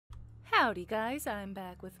Howdy guys, I'm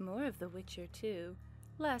back with more of The Witcher 2.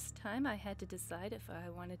 Last time I had to decide if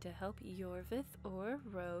I wanted to help Iorveth or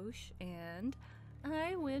Roche, and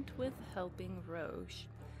I went with helping Roche.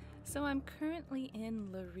 So I'm currently in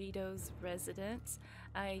Loredo's residence.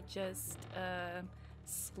 I just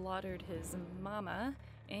slaughtered his mama,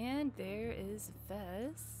 and there is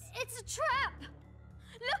Vess. It's a trap!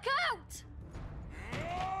 Look out!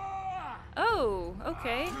 Oh,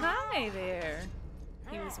 okay. Hi there.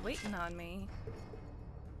 He was waiting on me.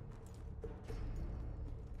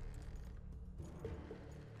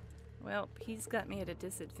 Well, he's got me at a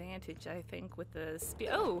disadvantage, I think, with the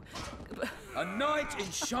Oh! A knight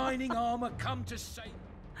in shining armor come to save.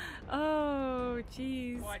 Oh,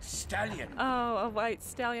 jeez. White stallion. Oh, a white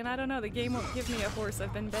stallion. I don't know. The game won't give me a horse.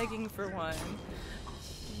 I've been begging for one.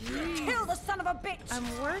 Jeez. Kill the son of a bitch!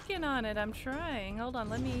 I'm working on it. I'm trying. Hold on.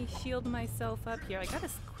 Let me shield myself up here. I gotta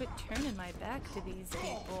quit turning my back to these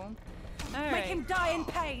people. All right. Make him die in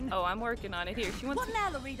pain! Oh, I'm working on it. Here, she wants What now,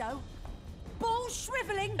 Loredo? Balls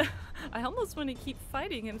shriveling! I almost want to keep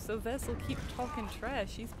fighting him so Vess will keep talking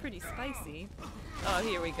trash. She's pretty spicy. Oh,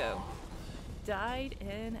 here we go. Died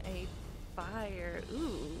in a fire.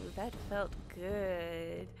 Ooh, that felt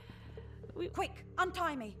good. Quick,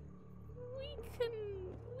 untie me.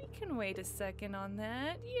 We can wait a second on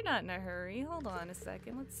that. You're not in a hurry. Hold on a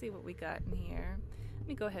second. Let's see what we got in here. Let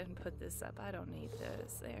me go ahead and put this up. I don't need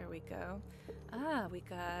this. There we go. Ah, we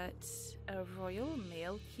got a royal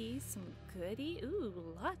mail key, some goodie.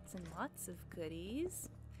 Ooh, lots and lots of goodies.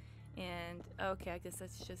 And, okay, I guess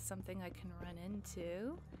that's just something I can run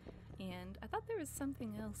into. And I thought there was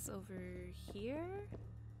something else over here.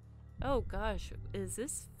 Oh gosh, is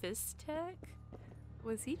this fist tech?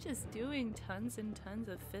 Was he just doing tons and tons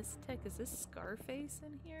of fist tech? Is this Scarface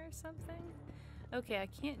in here or something? Okay, I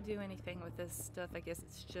can't do anything with this stuff. I guess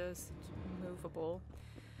it's just movable.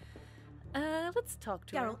 Let's talk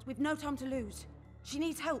to her. Geralt, we've no time to lose. She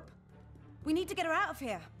needs help. We need to get her out of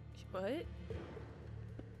here. What?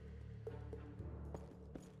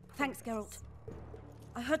 Thanks, Geralt.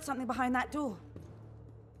 I heard something behind that door.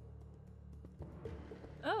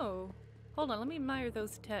 Oh. Hold on, let me admire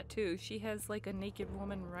those tattoos. She has like a naked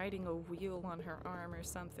woman riding a wheel on her arm or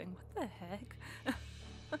something. What the heck?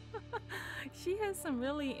 She has some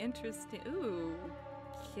really interesting... Ooh.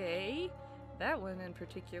 Okay. That one in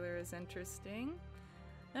particular is interesting.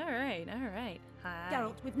 Alright, alright. Hi.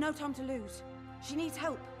 Geralt, we've no time to lose. She needs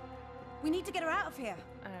help. We need to get her out of here.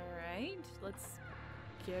 Alright, let's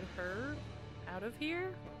get her out of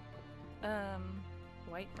here.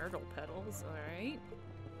 White myrtle petals, alright.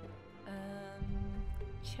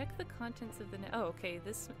 Check the contents of the oh, okay,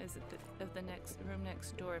 this is of the next room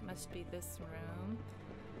next door. It must be this room.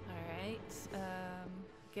 Alright,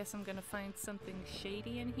 guess I'm gonna find something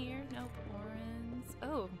shady in here. Nope, orange.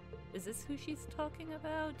 Oh, is this who she's talking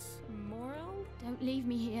about? Moral? Don't leave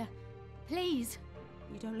me here. Please.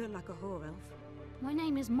 You don't look like a whore elf. My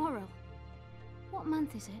name is Moral. What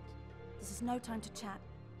month is it? This is no time to chat.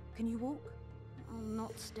 Can you walk? I'll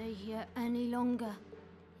not stay here any longer.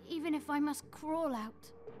 Even if I must crawl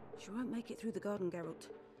out. She won't make it through the garden, Geralt.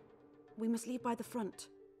 We must leave by the front.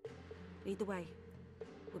 Lead the way.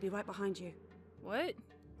 We'll be right behind you. What?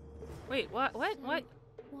 Wait, what? What? So, what?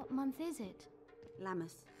 What month is it?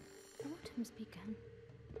 Lammas. Autumn's begun.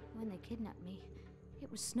 When they kidnapped me,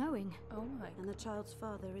 it was snowing. Oh my. And the child's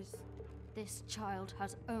father is... This child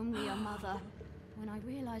has only a mother. When I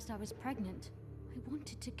realized I was pregnant, I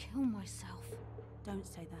wanted to kill myself. Don't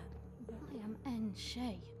say that. I am N.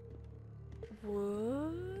 Shay.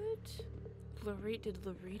 What? Did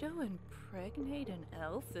Loredo impregnate an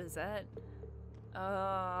elf? Is that...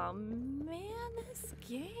 Oh man, this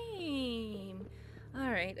game.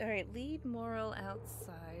 Alright, lead Moral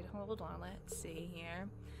outside. Hold on, let's see here.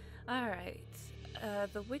 Alright,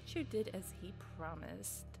 the Witcher did as he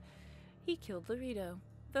promised. He killed Loredo.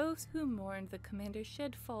 Those who mourned the commander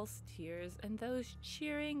shed false tears, and those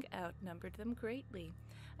cheering outnumbered them greatly.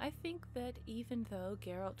 I think that even though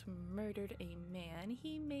Geralt murdered a man,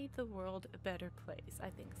 he made the world a better place. I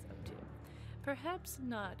think so too. Perhaps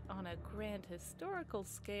not on a grand historical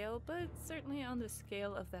scale, but certainly on the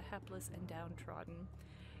scale of the hapless and downtrodden.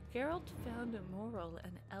 Geralt found a Moral,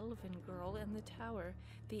 an elven girl, in the tower.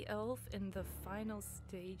 The elf in the final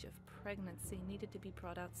stage of pregnancy needed to be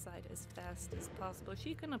brought outside as fast as possible.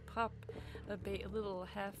 She's gonna pop a little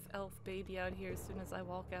half-elf baby out here as soon as I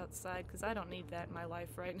walk outside, because I don't need that in my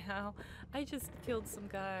life right now. I just killed some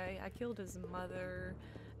guy, I killed his mother,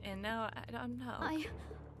 and now I don't know.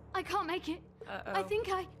 I can't make it. Uh-oh. I think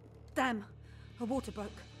I... Damn! Her water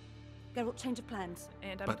broke. Geralt, change of plans.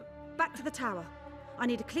 And I'm... Back to the tower. I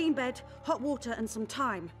need a clean bed, hot water, and some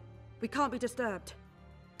time. We can't be disturbed.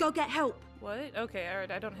 Go get help. What? Okay, alright,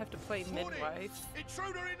 I don't have to play midwife.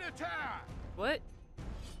 Intruder in the tower! What?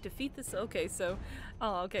 Defeat this? Okay, so...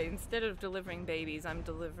 Oh, okay, instead of delivering babies, I'm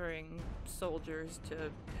delivering soldiers to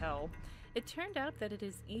hell. It turned out that it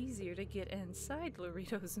is easier to get inside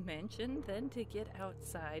Loredo's mansion than to get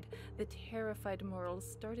outside. The terrified Moral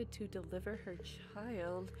started to deliver her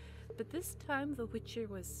child, but this time the Witcher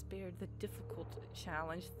was spared the difficult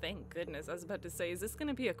challenge. Thank goodness. I was about to say, is this going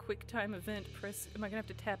to be a quick time event? Am I going to have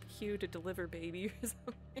to tap Q to deliver baby or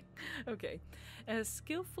something? Okay. As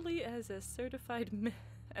skillfully as a certified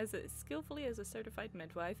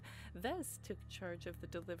midwife, Vess took charge of the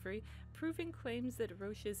delivery, proving claims that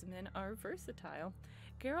Roche's men are versatile.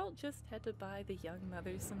 Geralt just had to buy the young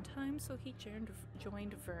mother some time, so he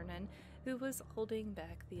joined Vernon, who was holding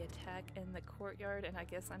back the attack in the courtyard, and I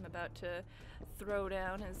guess I'm about to throw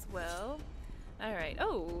down as well. Alright,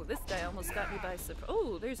 oh, this guy almost got me by surprise.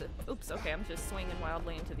 Oh, there's a, oops, okay, I'm just swinging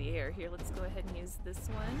wildly into the air. Here, let's go ahead and use this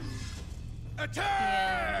one.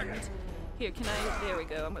 Attack! And here, can I, there we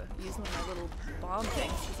go, I'm using my little bomb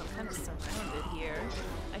things because I'm kind of surrounded here.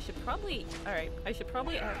 I should probably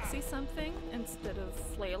axie something instead of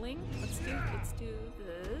flailing. Let's do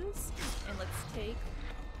this, and let's take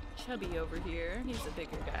Chubby over here. He's a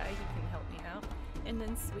bigger guy, he can help me out. And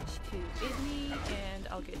then switch to Igni, and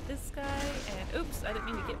I'll get this guy, and oops, I didn't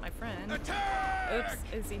mean to get my friend. Attack!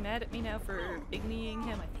 Oops, is he mad at me now for igniing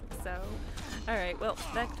him? I think so. Alright, well,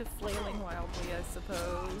 back to flailing wildly, I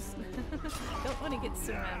suppose. Don't want to get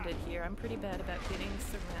surrounded here. I'm pretty bad about getting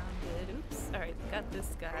surrounded. Oops. Alright, got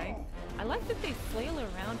this guy. I like that they flail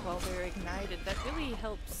around while they're ignited. That really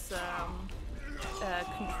helps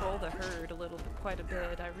control the herd quite a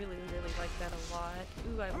bit. I really like that a lot.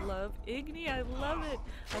 Ooh, I love Igni. I love it.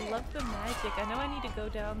 I love the magic. I know I need to go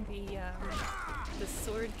down the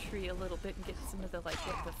sword tree a little bit and get some of the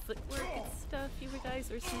the footwork and stuff you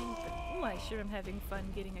guys are saying. But ooh, I sure am having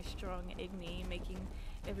fun getting a strong Igni, making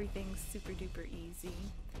everything super duper easy.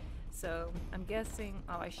 So I'm guessing,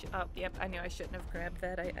 yep, I knew I shouldn't have grabbed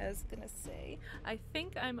that. I was gonna say, I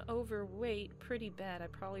think I'm overweight pretty bad. I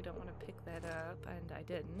probably don't want to pick that up, and I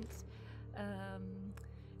didn't.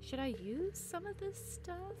 Should I use some of this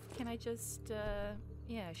stuff? Can I just,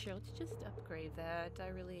 yeah, sure, let's just upgrade that. I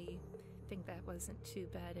really think that wasn't too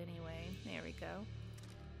bad anyway. There we go.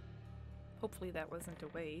 Hopefully that wasn't a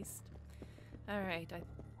waste. Alright, I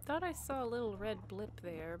thought I saw a little red blip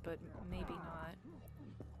there, but maybe not.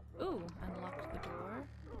 Ooh, unlocked the door.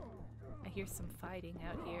 I hear some fighting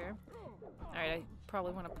out here. Alright, I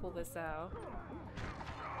probably want to pull this out.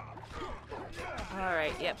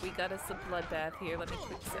 Alright, yep, we got us a bloodbath here. Let me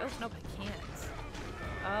quick oh, nope, I can't.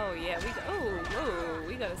 Oh yeah,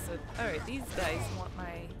 we got us a, alright, these guys want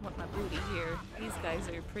my booty here. These guys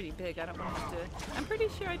are pretty big. I don't want to have to, I'm pretty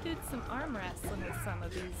sure I did some arm wrestling with some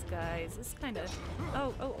of these guys. This kind of,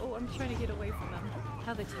 oh, I'm trying to get away from them.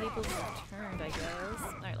 How the tables have turned, I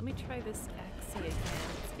guess. Alright, let me try this axie again.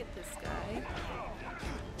 Let's get this guy.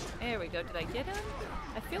 There we go. Did I get him?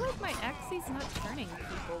 I feel like my axie's not turning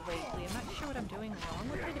people lately. I'm not sure what I'm doing wrong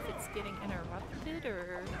with it, if it's getting interrupted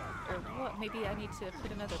or what. Maybe I need to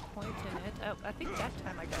put another point in it. Oh, I think that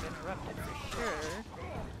time I got interrupted for sure.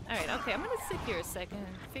 Alright, okay, I'm gonna sit here a second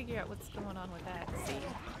and figure out what's going on with Axie.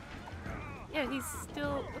 Yeah, he's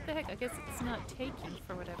still, what the heck, I guess it's not taking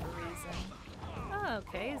for whatever reason. Oh,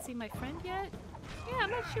 okay, is he my friend yet? Yeah,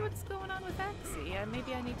 I'm not sure what's going on with Axie.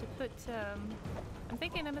 Maybe I need to put, I'm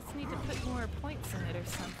thinking I must need to put more points in it or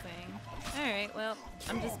something. Alright, well,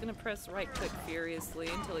 I'm just gonna press right click furiously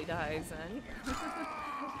until he dies, and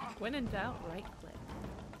when in doubt, right click.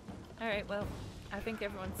 Alright, well, I think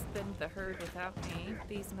everyone's thinned the herd without me.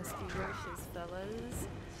 These must be Roche's fellas.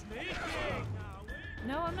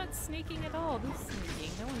 No, I'm not sneaking at all. Who's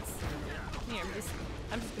sneaking? No one's sneaking. Here,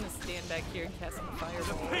 I'm just gonna stand back here and cast my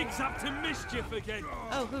fireball. The pig's up to mischief again!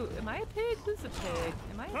 Oh, who? Am I a pig? Who's a pig?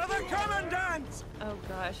 Am I a For the commandant! Oh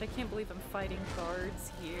gosh, I can't believe I'm fighting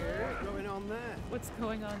guards here. What's going on there? What's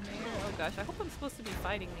going on there? Oh gosh, I hope I'm supposed to be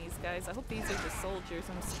fighting these guys. I hope these are the soldiers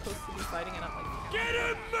I'm supposed to be fighting, and I'm like... Get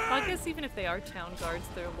him, man! Well, I guess even if they are town guards,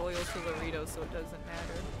 they're loyal to Loredo, so it doesn't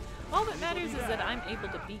matter. All that matters is that I'm able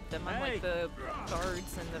to beat them, unlike the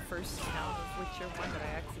guards in the first town of Witcher 1 that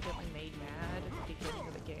I accidentally made mad at the beginning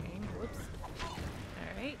of the game. Whoops.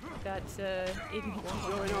 Alright, got Igni. What's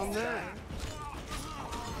going on there?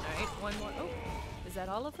 Alright, one more. Oh, is that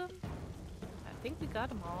all of them? I think we got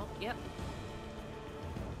them all. Yep.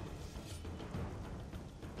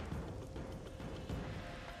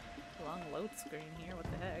 Long load screen here, what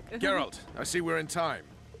the heck? Geralt, I see we're in time.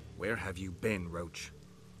 Where have you been, Roche?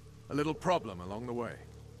 A little problem along the way.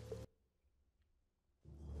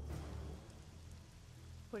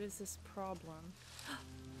 What is this problem?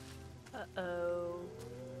 Uh-oh.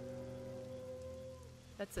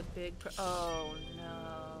 That's a big oh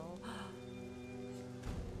no.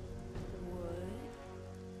 Wood?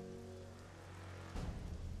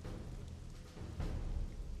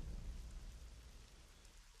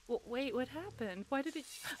 Well, wait, what happened? Why did it?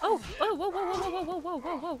 Oh, whoa, whoa, whoa, whoa, whoa, whoa,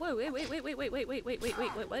 whoa, whoa, whoa,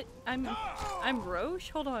 wait, what? I'm Roche?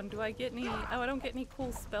 Hold on, do I get any? Oh, I don't get any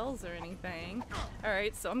cool spells or anything.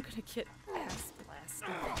 Alright, so I'm gonna get ass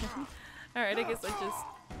blasted. Alright, I guess I just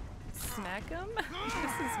smack him?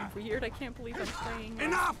 This is weird, I can't believe I'm playing.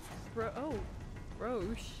 Enough! Oh,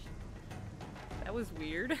 Roche. That was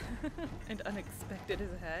weird. And unexpected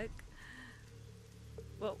as heck.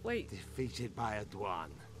 Well, wait. Defeated by a Dwan.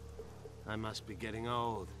 I must be getting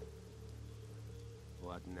old.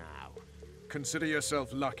 What now? Consider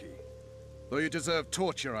yourself lucky. Though you deserve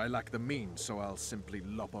torture, I lack the means, so I'll simply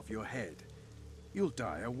lop off your head. You'll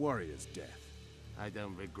die a warrior's death. I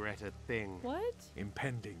don't regret a thing. What?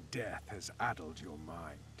 Impending death has addled your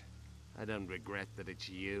mind. I don't regret that it's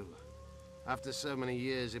you. After so many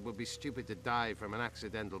years, it would be stupid to die from an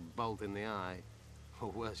accidental bolt in the eye.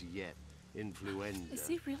 Or worse yet, influenza. Is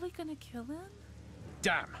he really gonna kill him?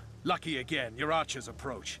 Damn! Lucky again, your archers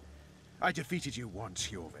approach. I defeated you once,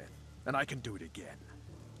 Iorveth, and I can do it again.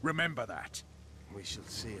 Remember that. We shall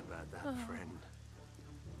see about that, friend.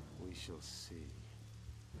 We shall see.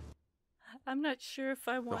 I'm not sure if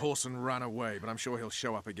I want... The horseman ran away, but I'm sure he'll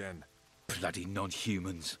show up again. Bloody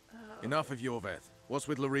non-humans. Enough of Iorveth. What's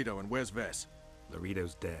with Loredo and where's Vess?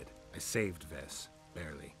 Loredo's dead. I saved Vess.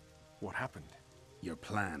 Barely. What happened? Your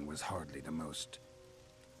plan was hardly the most.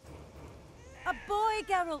 A boy,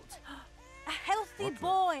 Geralt! A healthy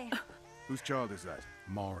boy! Whose child is that?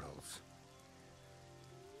 Morals.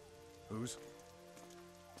 Whose?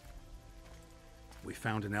 We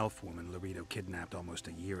found an elf woman Loredo kidnapped almost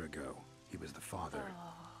a year ago. He was the father.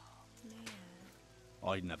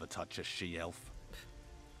 I'd never touch a she-elf.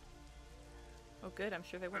 Oh good, I'm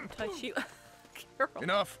sure they wouldn't touch you. Geralt.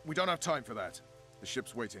 Enough! We don't have time for that. The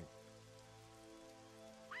ship's waiting.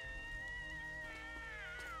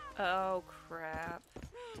 Oh crap.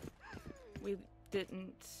 We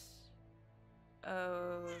didn't...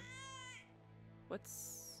 Oh...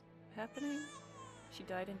 What's happening? She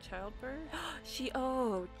died in childbirth?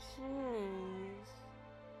 Oh, jeez.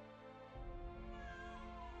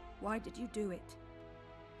 Why did you do it?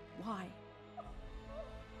 Why?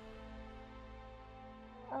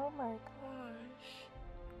 Oh my gosh.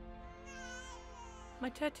 My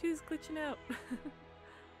tattoo's glitching out.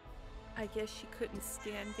 I guess she couldn't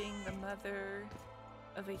stand being the mother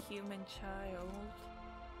of a human child.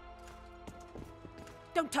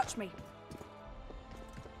 Don't touch me!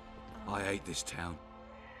 I hate this town.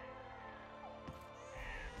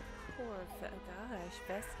 Poor gosh,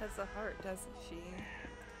 Vess has a heart, doesn't she?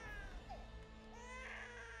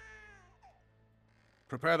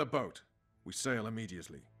 Prepare the boat. We sail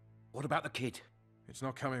immediately. What about the kid? It's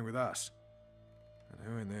not coming with us. And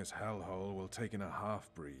who in this hellhole will take in a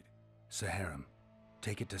half-breed? Saharim.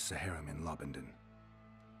 Take it to Saharim in Lobendon.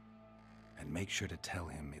 And make sure to tell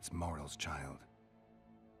him it's Moral's child.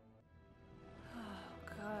 Oh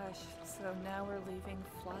gosh, so now we're leaving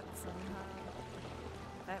Flotsam, huh?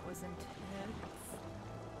 That was intense.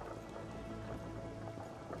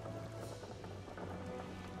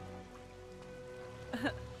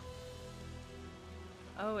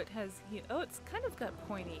 Oh, it has... Oh, it's kind of got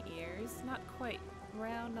pointy ears. Not quite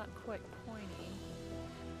round, not quite pointy.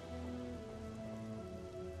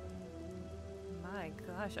 My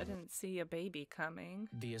gosh, I didn't see a baby coming.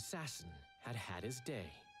 The assassin had had his day.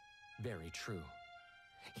 Very true.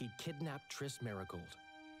 He'd kidnapped Triss Marigold.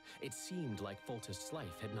 It seemed like Foltest's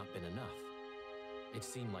life had not been enough. It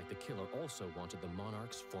seemed like the killer also wanted the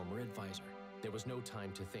monarch's former advisor. There was no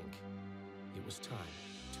time to think. It was time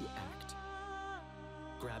to act.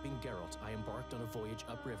 Grabbing Geralt, I embarked on a voyage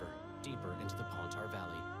upriver, deeper into the Pontar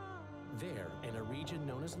Valley. There, in a region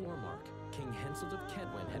known as Lormark, King Henselt of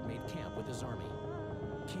Kedwen had made camp with his army.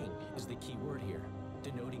 King is the key word here,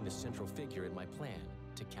 denoting the central figure in my plan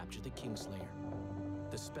to capture the Kingslayer.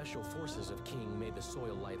 The special forces of King made the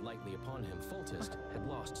soil lie lightly upon him. Foltest had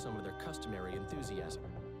lost some of their customary enthusiasm,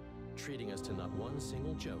 treating us to not one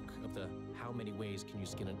single joke of the how many ways can you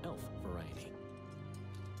skin an elf variety.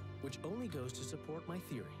 Which only goes to support my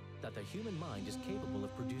theory that the human mind is capable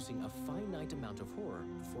of producing a finite amount of horror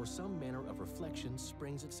before some manner of reflection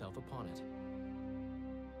springs itself upon it.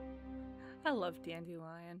 I love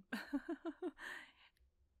Dandelion.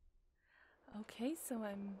 Okay, so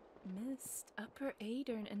I'm missed Upper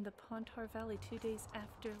Adern in the Pontar Valley 2 days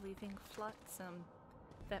after leaving Flotsam.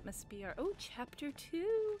 That must be our... Oh, chapter 2!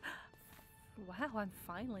 Wow, I'm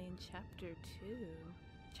finally in chapter 2.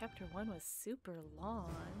 Chapter 1 was super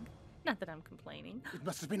long. Not that I'm complaining. It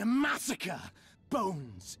must have been a massacre!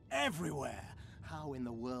 Bones everywhere! How in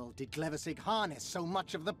the world did Glevissig harness so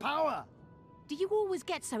much of the power? Do you always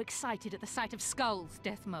get so excited at the sight of skulls,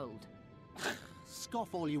 Deathmold?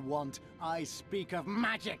 Scoff all you want. I speak of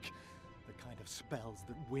magic. The kind of spells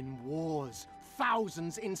that win wars.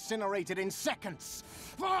 Thousands incinerated in seconds.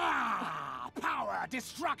 Ah! Power,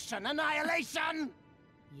 destruction, annihilation!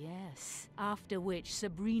 Yes, after which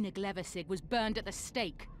Sabrina Glevissig was burned at the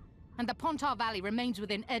stake. And the Pontar Valley remains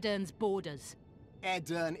within Edern's borders.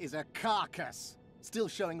 Edern is a carcass. Still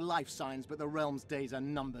showing life signs, but the realm's days are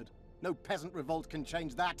numbered. No peasant revolt can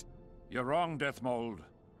change that. You're wrong, Deathmold.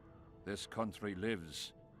 This country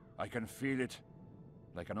lives. I can feel it.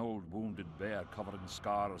 Like an old wounded bear covered in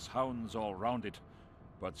scars, hounds all round it,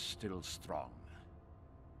 but still strong.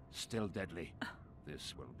 Still deadly.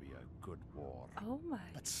 This will be a good war. Oh my...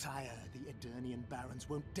 But sire, the Edernian barons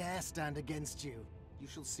won't dare stand against you. You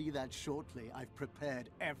shall see that shortly. I've prepared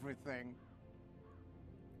everything.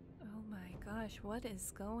 Oh my gosh, what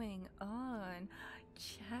is going on?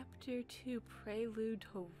 Chapter 2, Prelude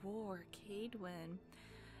to War, Cadwyn.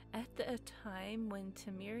 At a time when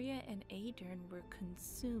Temeria and Aedirn were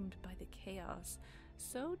consumed by the chaos,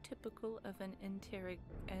 so typical of an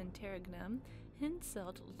interregnum,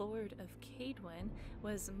 Henselt, Lord of Cadwyn,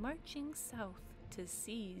 was marching south to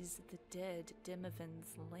seize the dead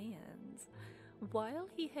Demovin's lands. While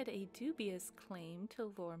he had a dubious claim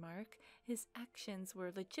to Lormark, his actions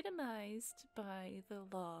were legitimized by the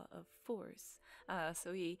law of force.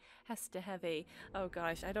 So he has to have a, oh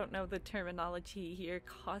gosh, I don't know the terminology here,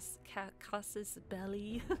 casus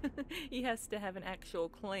belli. He has to have an actual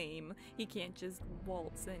claim. He can't just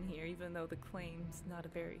waltz in here, even though the claim's not a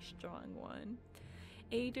very strong one.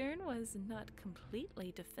 Aedirn was not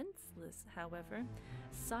completely defenseless, however.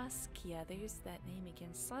 Saskia, there's that name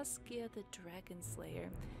again, Saskia the Dragon Slayer,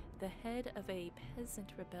 the head of a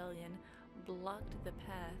peasant rebellion, blocked the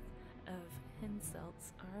path of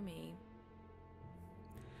Henselt's army.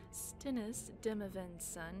 Stennis, Demovin's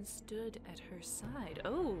son, stood at her side.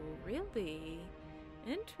 Oh, really?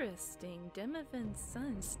 Interesting. Demovin's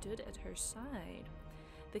son stood at her side.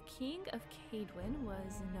 The king of Cadwyn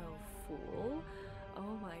was no fool.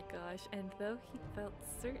 Oh my gosh, and though he felt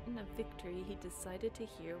certain of victory, he decided to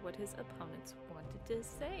hear what his opponents wanted to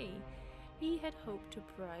say. He had hoped to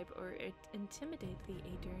bribe or intimidate the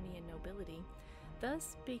Aedirnian nobility.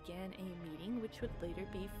 Thus began a meeting which would later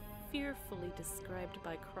be fearfully described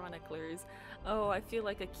by chroniclers. Oh, I feel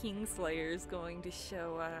like a Kingslayer is going to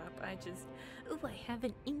show up. I have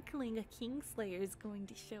an inkling a Kingslayer is going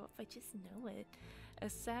to show up. I just know it.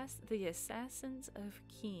 The Assassins of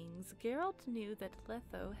Kings. Geralt knew that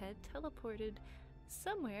Letho had teleported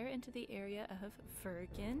somewhere into the area of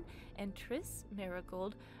Vergen, and Triss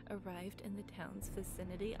Merigold arrived in the town's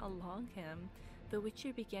vicinity along him. The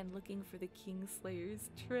Witcher began looking for the Kingslayer's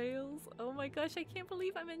trails. Oh my gosh, I can't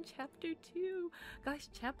believe I'm in chapter 2. Gosh,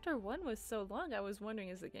 chapter 1 was so long. I was wondering,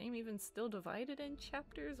 is the game even still divided in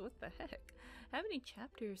chapters? What the heck? How many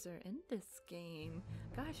chapters are in this game?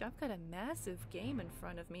 Gosh, I've got a massive game in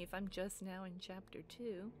front of me if I'm just now in chapter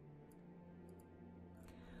 2.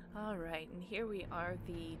 Alright, and here we are,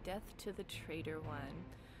 the Death to the Traitor one.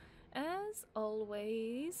 As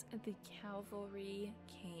always, the cavalry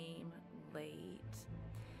came late.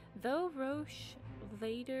 Though Roche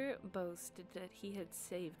later boasted that he had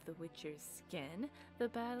saved the Witcher's skin, the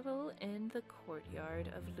battle in the courtyard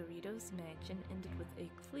of Loredo's mansion ended with a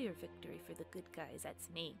clear victory for the good guys. That's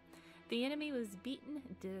me. The enemy was beaten,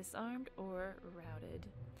 disarmed, or routed.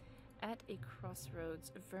 At a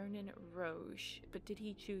crossroads, Vernon Roche. But did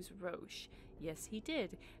he choose Roche? Yes, he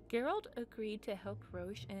did. Geralt agreed to help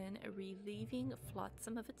Roche in relieving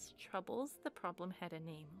Flotsam of its troubles. The problem had a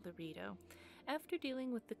name, Loredo. After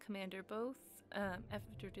dealing with the commander, both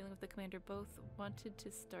wanted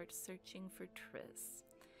to start searching for Triss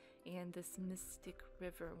and this Mystic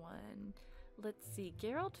River one. Let's see.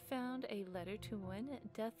 Geralt found a letter to one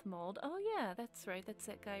Deathmold. Oh yeah, that's right. That's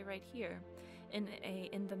that guy right here.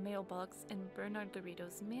 In the mailbox in Bernard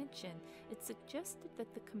Loredo's mansion. It suggested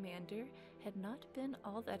that the commander had not been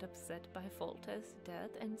all that upset by Foltest's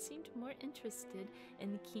death and seemed more interested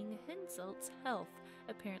in King Henselt's health.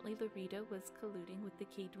 Apparently Loredo was colluding with the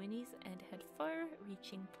Cadwynis and had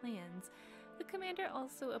far-reaching plans. The commander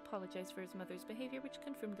also apologized for his mother's behavior, which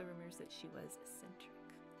confirmed the rumors that she was eccentric.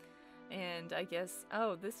 And I guess,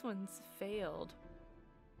 oh, this one's failed.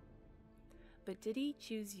 But did he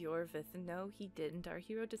choose Iorveth? No, he didn't. Our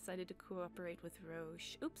hero decided to cooperate with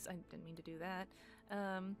Roche. Oops, I didn't mean to do that.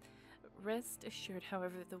 Rest assured,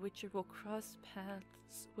 however, the Witcher will cross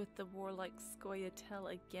paths with the warlike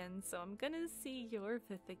Scoia'tael again, so I'm gonna see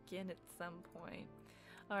Iorveth again at some point.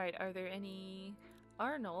 Alright, are there any...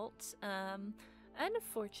 Arnold,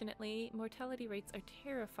 unfortunately, mortality rates are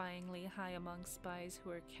terrifyingly high among spies who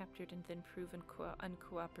are captured and then proven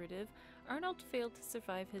uncooperative. Arnold failed to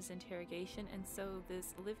survive his interrogation, and so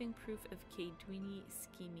this living proof of Kaedweni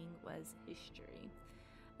scheming was history.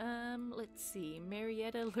 Let's see.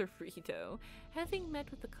 Marietta Loredo. Having met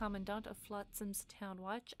with the commandant of Flotsam's town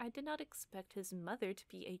watch, I did not expect his mother to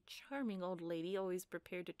be a charming old lady, always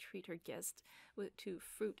prepared to treat her guests to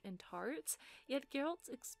fruit and tarts. Yet Geralt's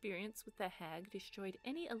experience with the hag destroyed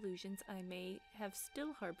any illusions I may have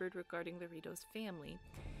still harbored regarding Loredo's family.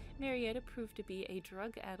 Marietta proved to be a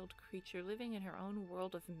drug-addled creature living in her own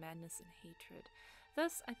world of madness and hatred.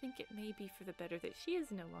 Thus, I think it may be for the better that she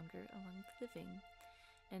is no longer among the living.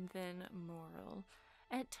 And then moral.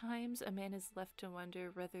 At times, a man is left to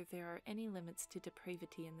wonder whether there are any limits to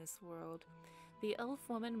depravity in this world. The elf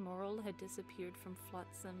woman Moral had disappeared from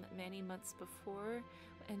Flotsam many months before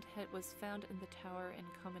and was found in the tower in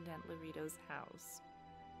Commandant Loredo's house.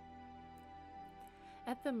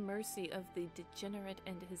 At the mercy of the degenerate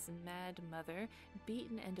and his mad mother,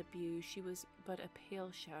 beaten and abused, she was but a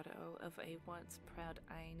pale shadow of a once proud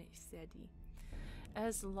Ain Sedi.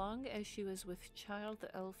 As long as she was with child,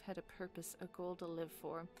 the elf had a purpose, a goal to live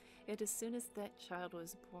for. Yet as soon as that child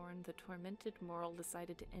was born, the tormented Moral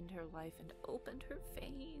decided to end her life and opened her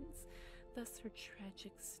veins. Thus her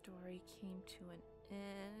tragic story came to an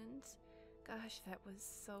end. Gosh, that was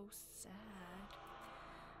so sad.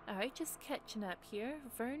 Alright, just catching up here.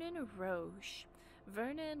 Vernon Roche.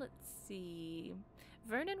 Vernon, let's see...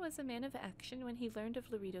 Vernon was a man of action. When he learned of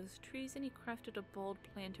Loredo's treason, he crafted a bold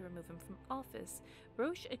plan to remove him from office.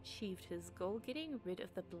 Roche achieved his goal, getting rid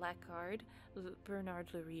of the blackguard, Bernard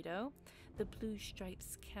Loredo. The Blue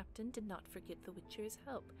Stripes captain did not forget the Witcher's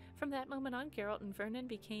help. From that moment on, Geralt and Vernon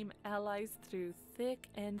became allies through thick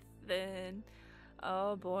and thin.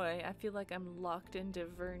 Oh boy, I feel like I'm locked into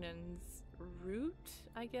Vernon's route,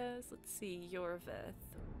 I guess. Let's see, Iorveth.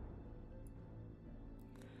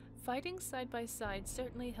 Fighting side by side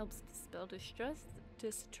certainly helps dispel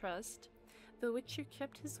distrust. The Witcher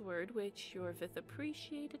kept his word, which Iorveth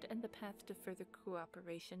appreciated, and the path to further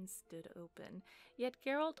cooperation stood open. Yet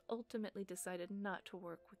Geralt ultimately decided not to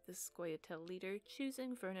work with the Scoia'tael leader,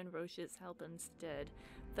 choosing Vernon Roche's help instead.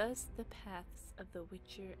 Thus, the paths of the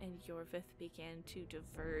Witcher and Iorveth began to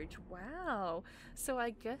diverge. Wow! So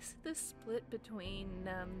I guess the split between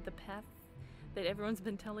the path that everyone's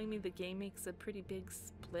been telling me the game makes a pretty big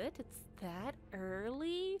split. It's that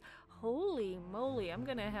early? Holy moly, I'm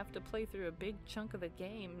gonna have to play through a big chunk of the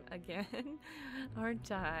game again, aren't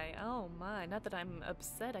I? Oh my, not that I'm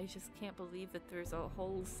upset, I just can't believe that there's a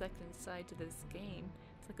whole second side to this game.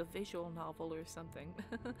 It's like a visual novel or something.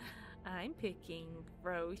 I'm picking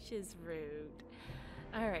Roche's route.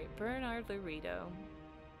 Alright, Bernard Loredo.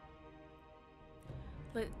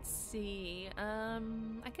 Let's see,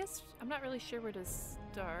 I guess I'm not really sure where to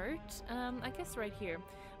start. I guess right here.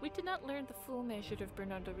 We did not learn the full measure of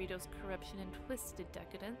Bernard Loredo's corruption and twisted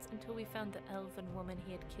decadence until we found the elven woman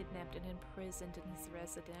he had kidnapped and imprisoned in his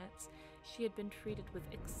residence. She had been treated with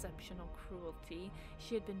exceptional cruelty.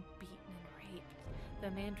 She had been beaten and raped. The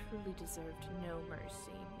man truly deserved no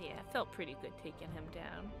mercy. Yeah, it felt pretty good taking him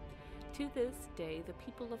down. To this day, the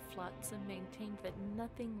people of Flotsam maintained that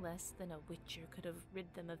nothing less than a Witcher could have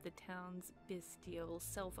rid them of the town's bestial,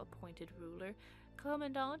 self-appointed ruler,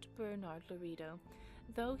 Commandant Bernard Loredo.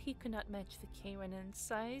 Though he could not match the Karen in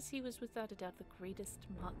size, he was without a doubt the greatest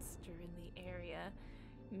monster in the area.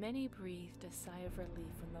 Many breathed a sigh of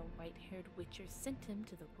relief when the white-haired Witcher sent him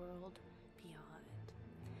to the world beyond.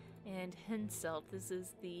 And Henselt, this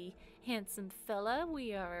is the handsome fella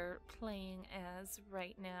we are playing as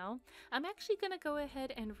right now. I'm actually going to go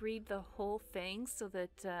ahead and read the whole thing so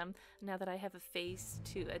that now that I have a face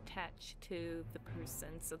to attach to the person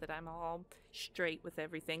so that I'm all straight with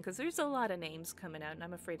everything, because there's a lot of names coming out and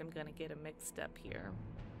I'm afraid I'm going to get them mixed up here.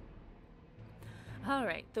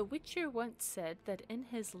 Alright, the Witcher once said that in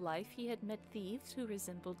his life he had met thieves who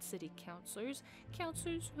resembled city councillors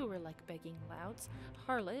who were like begging louts,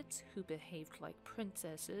 harlots who behaved like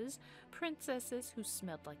princesses, princesses who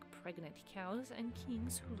smelled like pregnant cows, and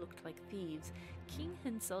kings who looked like thieves. King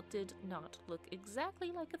Henselt did not look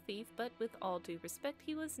exactly like a thief, but with all due respect,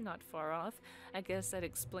 he was not far off. I guess that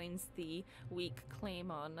explains the weak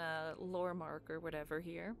claim on lore mark or whatever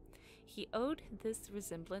here. He owed this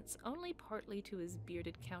resemblance only partly to his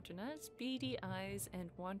bearded countenance, beady eyes, and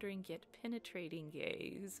wandering yet penetrating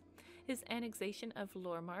gaze. His annexation of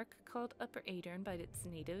Lormark, called Upper Aedirn by its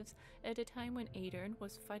natives, at a time when Aedirn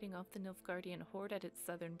was fighting off the Nilfgaardian horde at its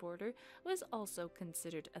southern border, was also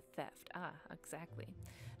considered a theft. Ah, exactly.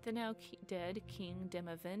 The now dead King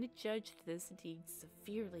Demavend judged this deed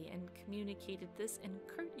severely and communicated this in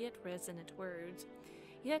curt yet resonant words.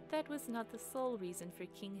 Yet that was not the sole reason for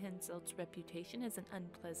King Henselt's reputation as an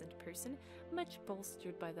unpleasant person, much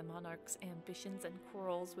bolstered by the monarch's ambitions and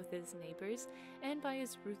quarrels with his neighbors, and by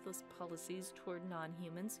his ruthless policies toward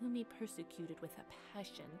non-humans whom he persecuted with a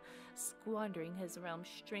passion, squandering his realm's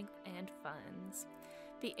strength and funds.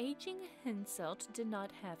 The aging Henselt did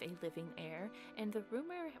not have a living heir, and the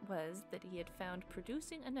rumor was that he had found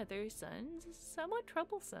producing another son somewhat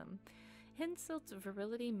troublesome. Henselt's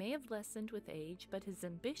virility may have lessened with age, but his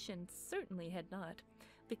ambition certainly had not.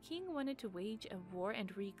 The king wanted to wage a war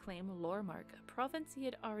and reclaim Lormark, a province he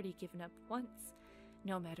had already given up once,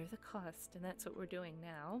 no matter the cost, and that's what we're doing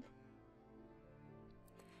now.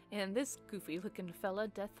 And this goofy-looking fella,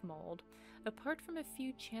 Deathmold. Apart from a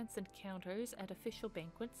few chance encounters at official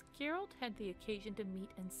banquets, Geralt had the occasion to meet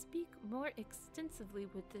and speak more extensively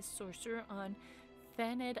with this sorcerer on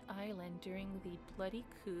Thaned Island during the bloody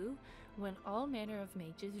coup, when all manner of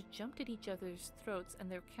mages jumped at each other's throats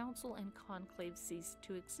and their council and conclave ceased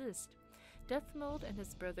to exist. Deathmold and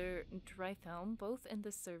his brother Drythelm, both in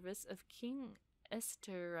the service of King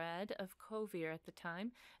Esterad of Kovir at the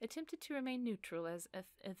time, attempted to remain neutral as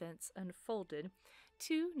events unfolded.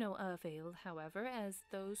 To no avail, however, as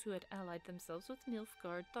those who had allied themselves with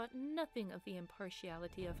Nilfgaard thought nothing of the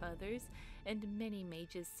impartiality of others, and many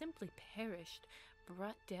mages simply perished,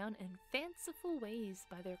 brought down in fanciful ways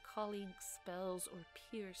by their colleagues' spells or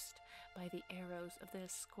pierced by the arrows of the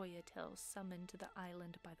Scoia'tael summoned to the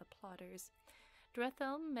island by the plotters.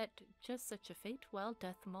 Drethelm met just such a fate, while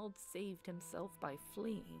Deathmold saved himself by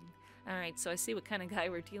fleeing. Alright, so I see what kind of guy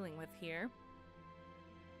we're dealing with here.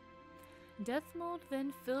 Deathmold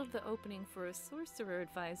then filled the opening for a sorcerer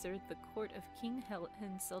advisor at the court of King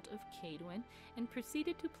Henselt of Cadwyn, and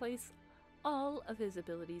proceeded to place all of his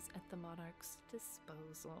abilities at the monarch's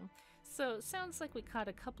disposal. So, sounds like we caught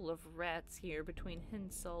a couple of rats here between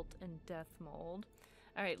Henselt and Deathmold.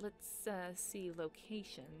 Alright, let's see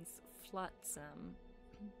locations. Flotsam.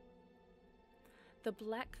 The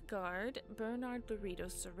Blackguard, Bernard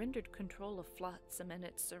Loredo, surrendered control of Flotsam and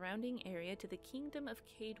its surrounding area to the Kingdom of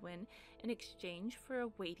Cadwyn in exchange for a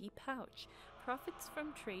weighty pouch. Profits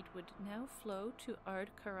from trade would now flow to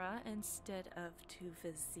Ardkara instead of to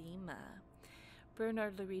Vizima.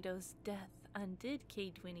 Bernard Loredo's death undid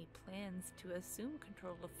Cadwyni plans to assume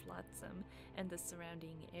control of Flotsam and the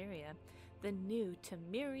surrounding area. The new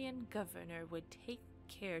Temerian governor would take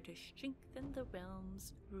care to strengthen the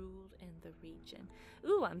realm's rule in the region.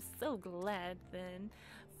 Ooh, I'm so glad then.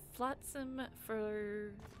 Flotsam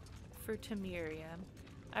for Temeria.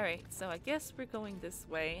 Alright, so I guess we're going this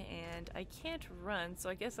way, and I can't run, so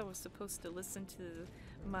I guess I was supposed to listen to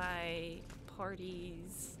my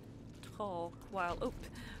party's talk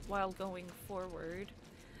while going forward.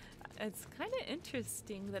 It's kind of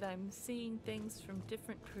interesting that I'm seeing things from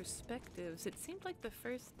different perspectives. It seemed like the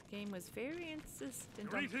first game was very insistent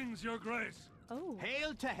on... Greetings, Your Grace! Oh.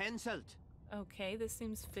 Hail to Henselt! Okay, this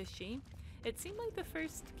seems fishy. It seemed like the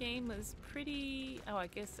first game was pretty... Oh, I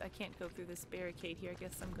guess I can't go through this barricade here. I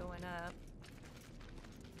guess I'm going up.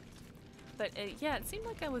 But yeah, it seemed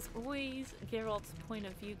like I was always Geralt's point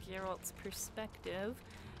of view, Geralt's perspective.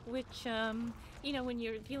 Which, you know, when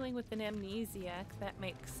you're dealing with an amnesiac, that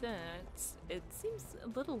makes sense. It seems a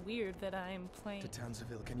little weird that I'm playing... To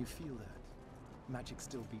Tanzaville, can you feel that? Magic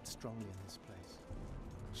still beats strongly in this place.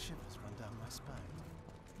 Shivers run down my spine.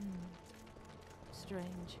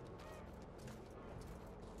 Strange.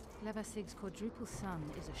 Levasig's quadruple sun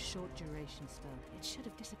is a short-duration spell. It should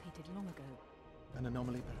have dissipated long ago. An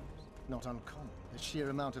anomaly, perhaps? Not uncommon. The sheer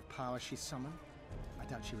amount of power she summoned? I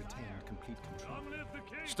doubt she retained complete control.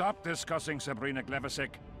 Stop discussing Sabrina Glevasig,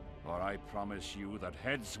 or I promise you that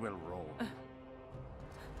heads will roll.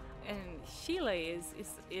 And Sheila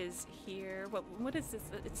is here. What is this?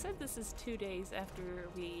 It said this is 2 days after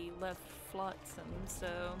we left Flotsam,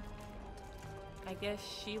 so I guess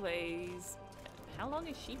Sheila's... How long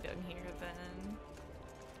has she been here then?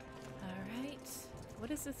 Alright. What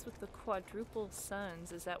is this with the quadruple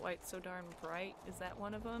suns? Is that why it's so darn bright? Is that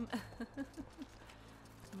one of them?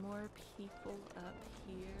 More people up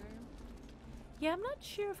here. Yeah, I'm not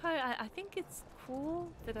sure if I think it's cool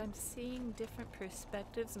that I'm seeing different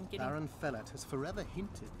perspectives. I'm getting... Baron Fellat has forever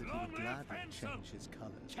hinted that he would gladly change his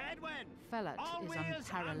colours. Fellat is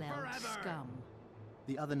unparalleled scum.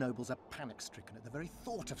 The other nobles are panic-stricken at the very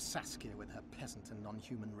thought of Saskia with her peasant and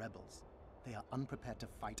non-human rebels. They are unprepared to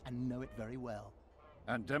fight and know it very well.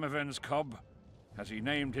 And Demoven's cub? Has he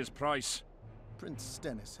named his price? Prince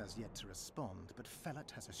Stennis has yet to respond, but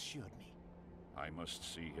Fellet has assured me. I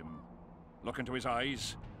must see him. Look into his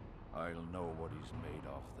eyes. I'll know what he's made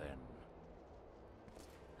of then.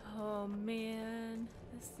 Oh man,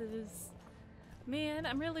 this is... Man,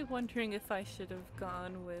 I'm really wondering if I should have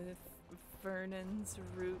gone with Vernon's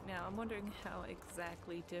route now. I'm wondering how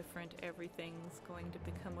exactly different everything's going to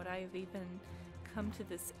become. Would I have even come to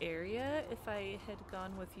this area if I had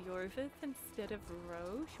gone with Iorveth instead of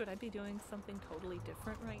Roche? Would I be doing something totally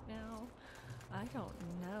different right now? I don't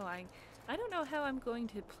know. I don't know how I'm going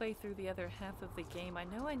to play through the other half of the game. I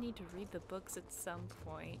know I need to read the books at some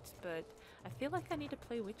point, but I feel like I need to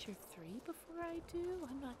play Witcher 3 before I do.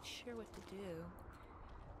 I'm not sure what to do.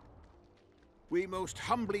 We most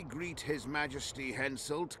humbly greet His Majesty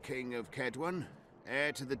Henselt, King of Kedwen,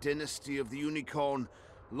 heir to the dynasty of the Unicorn,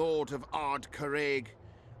 Lord of Ard-Carreg,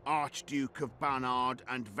 Archduke of Banard,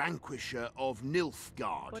 and Vanquisher of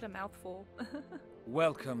Nilfgaard. What a mouthful.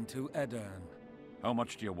 Welcome to Aedirn. How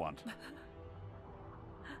much do you want?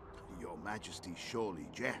 Your Majesty surely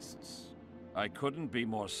jests. I couldn't be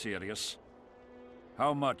more serious.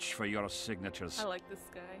 How much for your signatures? I like this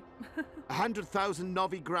guy. 100,000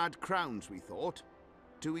 Novigrad crowns, we thought.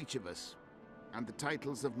 To each of us. And the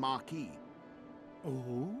titles of Marquis.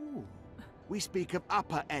 Oh. We speak of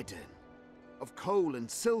Upper Aedirn. Of coal and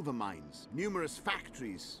silver mines, numerous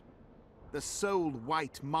factories. The sole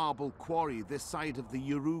white marble quarry this side of the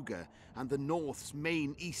Yaruga, and the North's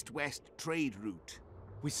main east-west trade route.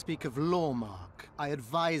 We speak of Lawmark. I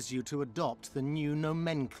advise you to adopt the new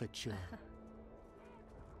nomenclature.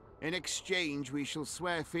 In exchange, we shall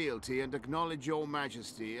swear fealty and acknowledge your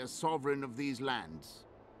majesty as sovereign of these lands.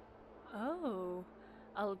 Oh,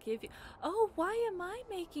 I'll give you... Oh, why am I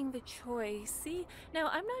making the choice? See, now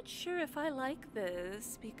I'm not sure if I like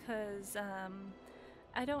this because,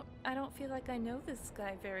 I don't feel like I know this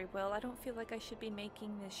guy very well. I don't feel like I should be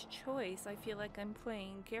making this choice. I feel like I'm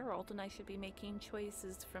playing Geralt and I should be making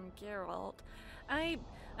choices from Geralt.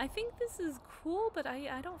 I think this is cool, but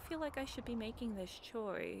I don't feel like I should be making this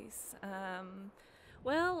choice.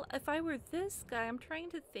 Well, if I were this guy, I'm trying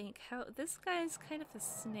to think how... This guy's kind of a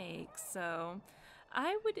snake, so...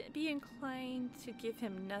 I would be inclined to give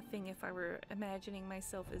him nothing if I were imagining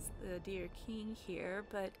myself as the dear king here,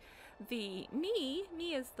 but me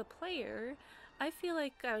as the player, I feel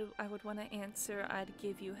like I would want to answer I'd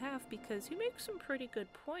give you half because you make some pretty good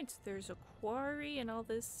points. There's a quarry and all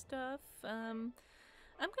this stuff. I'm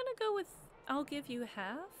gonna go with I'll give you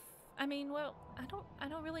half. I mean, well, I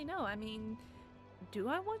don't really know. I mean, do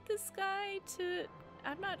I want this guy to...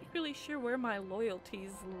 I'm not really sure where my loyalties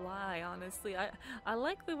lie, honestly. I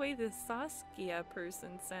like the way this Saskia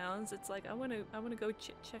person sounds. It's like I want to go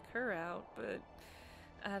check her out, but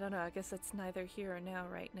I don't know. I guess that's neither here or now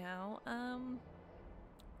right now.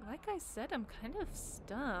 Like I said, I'm kind of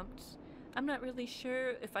stumped. I'm not really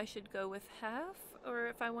sure if I should go with half or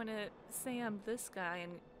if I want to say I'm this guy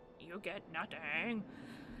and you get nothing.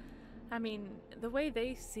 I mean, the way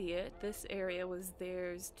they see it, this area was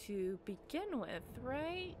theirs to begin with,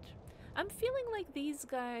 right? I'm feeling like these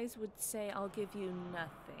guys would say, I'll give you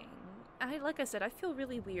nothing. Like I said, I feel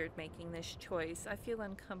really weird making this choice. I feel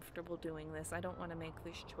uncomfortable doing this. I don't want to make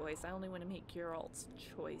this choice. I only want to make Geralt's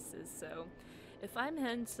choices, so... If I'm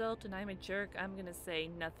Henselt and I'm a jerk, I'm gonna say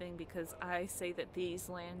nothing because I say that these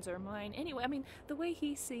lands are mine. Anyway, I mean, the way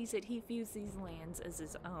he sees it, he views these lands as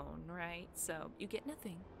his own, right? So, you get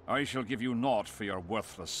nothing. I shall give you naught for your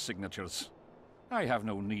worthless signatures. I have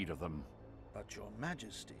no need of them. But your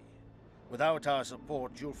majesty, without our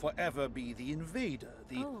support, you'll forever be the invader,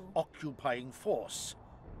 the occupying force,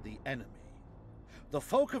 the enemy. The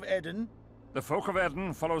folk of Aedirn... The folk of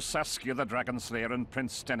Aedirn follow Saskia the Dragonslayer and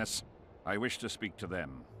Prince Stennis. I wish to speak to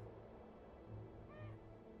them.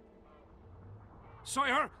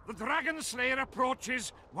 Sire, the Dragon Slayer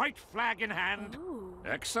approaches, white flag in hand. Ooh.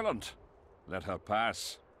 Excellent. Let her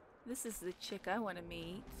pass. This is the chick I want to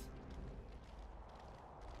meet.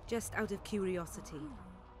 Just out of curiosity,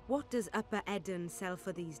 what does Upper Aedirn sell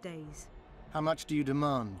for these days? How much do you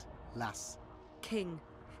demand, lass? King,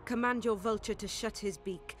 command your vulture to shut his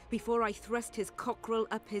beak before I thrust his cockerel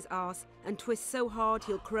up his arse and twist so hard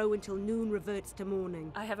he'll crow until noon reverts to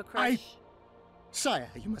morning. I have a crush. Sire,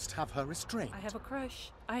 you must have her restrained. I have a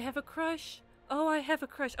crush. I have a crush. Oh, I have a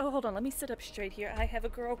crush. Oh, hold on. Let me sit up straight here. I have a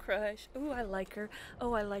girl crush. Ooh, I like her.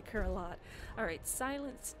 Oh, I like her a lot. All right,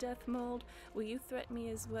 silence, Death Mold. Will you threaten me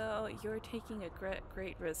as well? You're taking a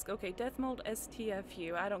great risk. Okay, Death Mold,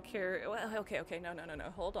 STFU. I don't care. Well, okay. No.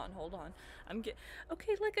 Hold on.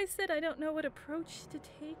 Okay, like I said, I don't know what approach to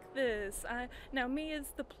take this. Now, me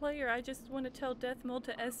as the player, I just want to tell Death Mold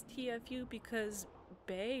to STFU because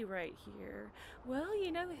Bay right here. Well,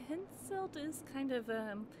 you know, Henselt is kind of,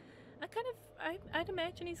 I'd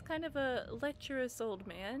imagine he's kind of a lecherous old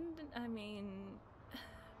man. I mean,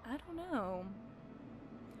 I don't know.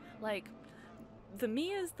 Like,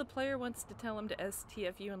 me as the player wants to tell him to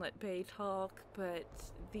STFU and let Bay talk, but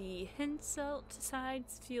the Henselt side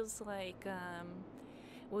feels like,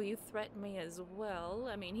 will you threaten me as well?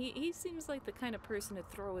 I mean, he seems like the kind of person to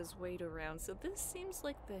throw his weight around, so this seems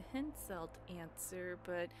like the Henselt answer,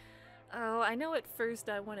 but oh, I know at first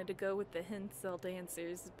I wanted to go with the Henselt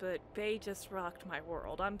answers, but Bay just rocked my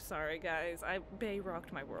world. I'm sorry, guys. Bay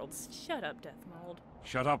rocked my world. Shut up, Death Mold.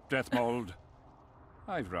 Shut up, Death Mold.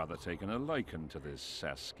 I've rather taken a liking to this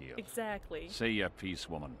Saskia. Exactly. Say your piece,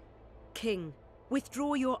 woman. King,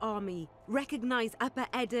 withdraw your army, recognize Upper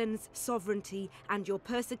Eden's sovereignty and your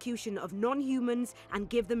persecution of non-humans, and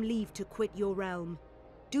give them leave to quit your realm.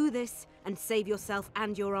 Do this and save yourself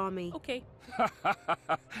and your army. Okay.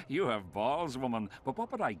 You have balls, woman, but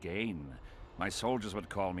what would I gain? My soldiers would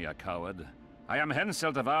call me a coward. I am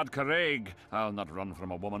Henselt of Ardcarreg. I'll not run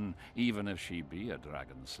from a woman, even if she be a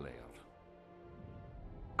dragon slayer.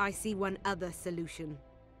 I see one other solution.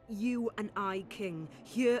 You and I, King,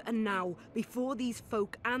 here and now, before these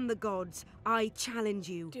folk and the gods, I challenge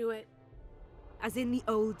you. Do it. As in the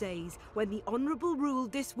old days, when the Honourable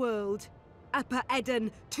ruled this world. Upper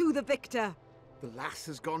Eden, to the victor! The lass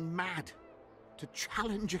has gone mad. To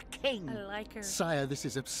challenge a king. I like her. Sire, this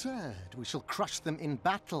is absurd. We shall crush them in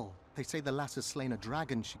battle. They say the lass has slain a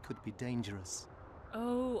dragon. She could be dangerous.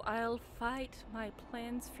 Oh, I'll fight. My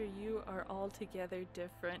plans for you are altogether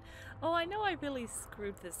different. Oh, I know I really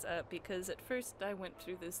screwed this up because at first I went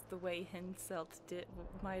through this the way Henselt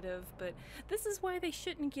might have, but this is why they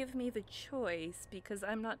shouldn't give me the choice, because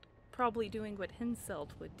I'm not probably doing what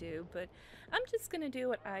Henselt would do, but I'm just gonna do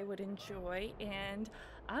what I would enjoy, and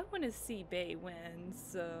I want to see Bay win,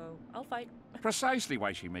 so I'll fight. Precisely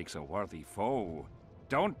why she makes a worthy foe.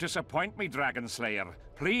 Don't disappoint me, Dragon Slayer.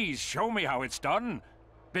 Please show me how it's done.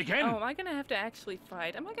 Begin! Oh, am I gonna have to actually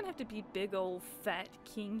fight? Am I gonna have to be big old fat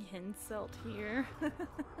King Henselt here?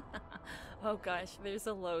 Oh gosh, there's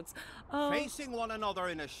a loads. Oh. Facing one another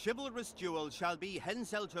in a chivalrous duel shall be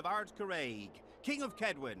Henselt of Ardcarreg, King of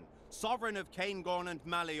Kedwin, Sovereign of Caingorn and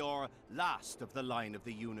Malior, last of the line of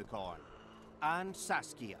the Unicorn, and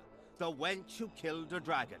Saskia, the wench who killed a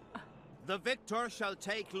dragon. The victor shall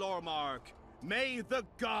take Lormark. May the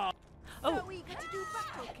god... Oh,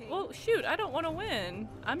 well, shoot, I don't want to win.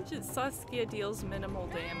 I'm just... Saskia deals minimal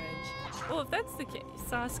damage. Well, if that's the case,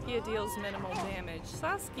 Saskia deals minimal damage.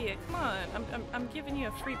 Saskia, come on. I'm giving you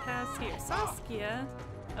a free pass here. Saskia!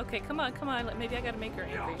 Okay, come on. Maybe I gotta make her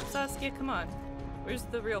angry. Saskia, come on. Where's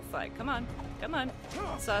the real fight? Come on.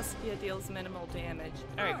 Saskia deals minimal damage.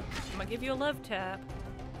 Alright, I'm gonna give you a love tap.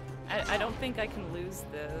 I don't think I can lose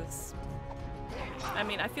this. I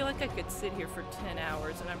mean, I feel like I could sit here for 10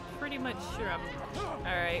 hours, and I'm pretty much sure I'm...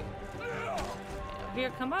 Alright. Here,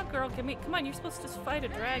 come on, girl. Come on, you're supposed to fight a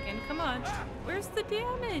dragon. Come on. Where's the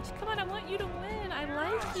damage? Come on, I want you to win. I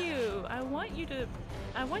like you. I want you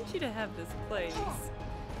to have this place.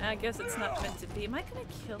 I guess it's not meant to be. Am I gonna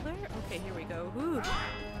kill her? Okay, here we go. Ooh.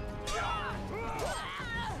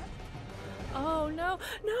 Oh, no.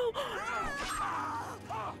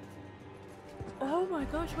 Oh my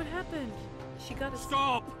gosh, what happened? She got a...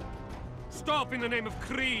 Stop! Stop in the name of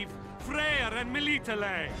Kriv, Freyr, and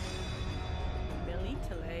Melitele!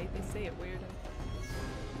 Melitele? They say it weird.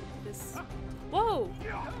 This... Whoa!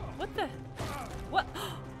 What the... What?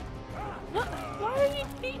 What? Why are you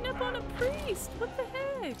beating up on a priest? What the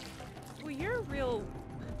heck? Well, you're a real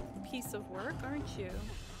piece of work, aren't you?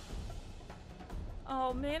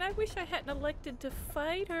 Oh man, I wish I hadn't elected to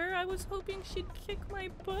fight her. I was hoping she'd kick my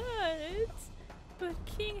butt. But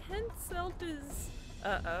King Henselt is...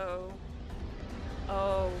 Uh-oh.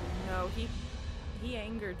 Oh no, he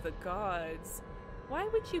angered the gods. Why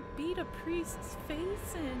would you beat a priest's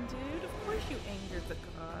face in, dude? Of course you angered the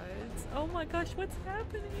gods. Oh my gosh, what's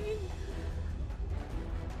happening?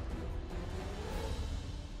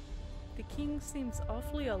 The king seems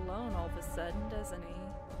awfully alone all of a sudden, doesn't he?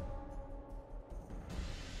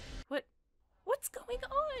 What's going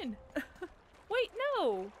on? Wait,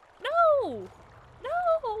 no!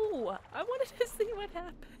 I wanted to see what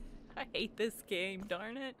happened. I hate this game,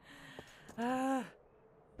 darn it. Ah.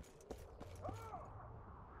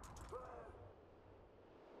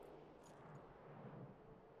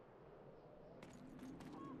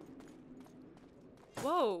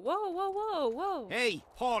 Whoa, whoa, whoa, whoa, whoa. Hey,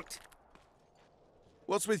 halt!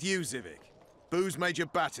 What's with you, Zivik? Booze made you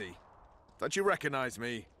batty. Don't you recognize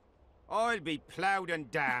me? I'll be ploughed and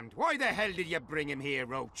damned. Why the hell did you bring him here,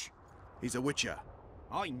 Roche? He's a witcher.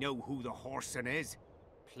 I know who the whoreson is.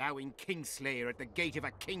 Ploughing Kingslayer at the gate of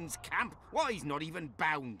a king's camp? Why, he's not even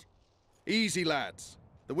bound. Easy, lads.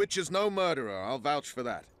 The witcher's no murderer, I'll vouch for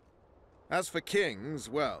that. As for kings,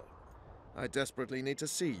 well, I desperately need to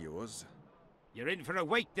see yours. You're in for a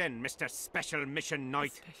wait then, Mr. Special Mission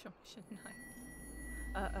Knight. Special Mission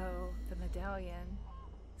Knight. Uh-oh, the medallion.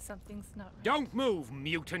 Something's not right. Don't move,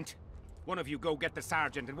 mutant! One of you go get the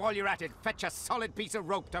sergeant, and while you're at it, fetch a solid piece of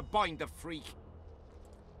rope to bind the freak.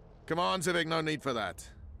 Come on, Zivik, no need for that.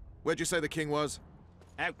 Where'd you say the king was?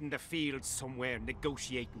 Out in the field somewhere,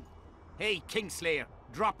 negotiating. Hey, Kingslayer,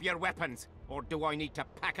 drop your weapons, or do I need to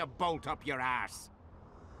pack a bolt up your arse?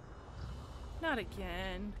 Not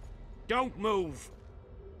again. Don't move!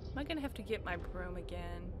 Am I gonna have to get my broom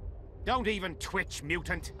again? Don't even twitch,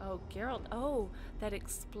 mutant! Oh, Geralt. Oh, that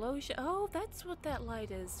explosion. Oh, that's what that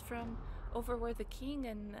light is from over where the king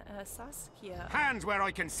and Saskia. Hands where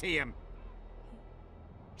I can see him!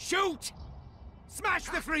 Shoot! Smash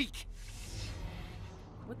the freak!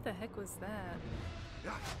 What the heck was that?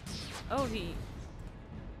 Oh, he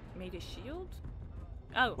made a shield?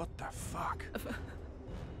 Oh. What the fuck?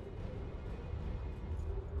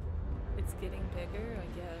 It's getting bigger, I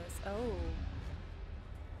guess. Oh.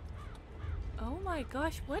 Oh my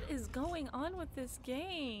gosh, what is going on with this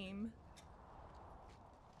game?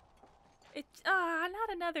 It's, not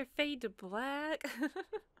another fade to black.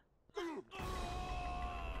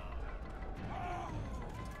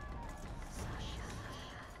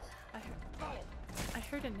 I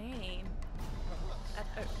heard a name.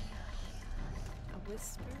 A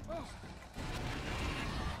whisper.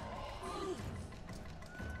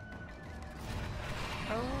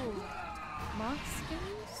 Oh,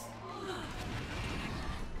 monsters?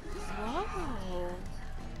 Whoa!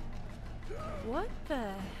 What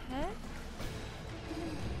the heck?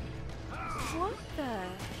 What the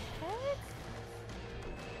heck?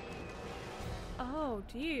 Oh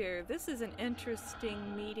dear, this is an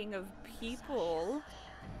interesting meeting of people.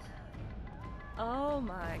 Oh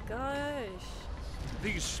my gosh.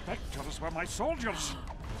 These spectres were my soldiers.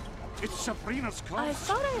 It's Sabrina's class. I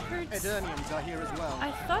thought I heard... Eternians are here as well.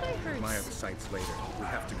 I thought I heard... Admire the sights later. We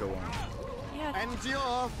have to go on. Yeah.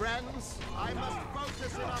 Endure, friends. I must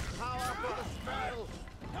focus enough power for the spell.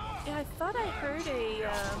 Yeah, I thought I heard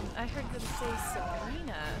I heard them say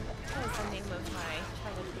Sabrina. That was the name of my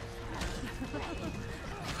childhood.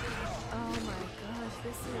 Oh my gosh,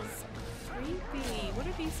 this is creepy. What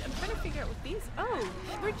are these? I'm trying to figure out what these... Oh,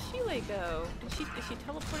 where'd Sheila go? Is she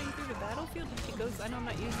teleporting through the battlefield? Did she go... I know I'm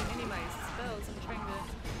not using any of my spells. I'm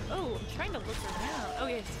trying to look around. Oh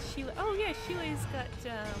yeah, Sheila... Oh yeah, Sheila's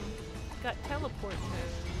got teleport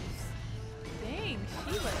moves. Dang,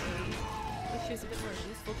 Sheila. Wish she was a bit more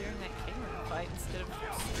useful during that camera fight instead of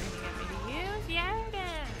screaming at me to use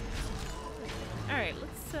Yoda. Alright,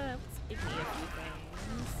 let's give me a few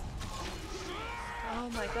things. Oh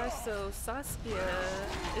my gosh, so Saskia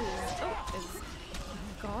is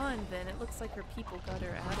gone then. It looks like her people got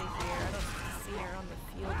her out of here. I don't see her on the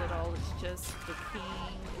field at all. It's just the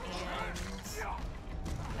king and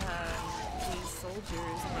these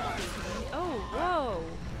soldiers and the king. Oh, whoa!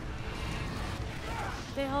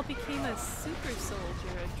 They all became a super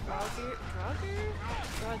soldier, a Droggy.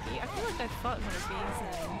 I feel like I fought one of these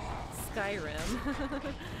in Skyrim.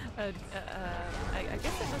 I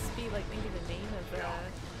guess it must be like maybe the name of a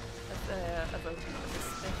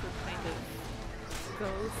special kind of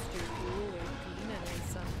ghost or ghoul or demon or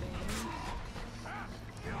something.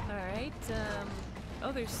 Alright,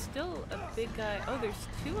 oh, there's still a big guy. Oh, there's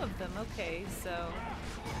two of them. Okay, so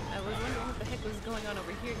I was wondering what the heck was going on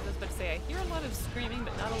over here, because I was about to say, I hear a lot of screaming,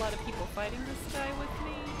 but not a lot of people fighting this guy with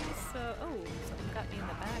me, so... Oh, something got me in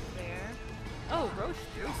the back there. Oh, Roche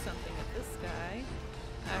threw something at this guy.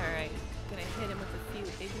 Alright, gonna hit him with a few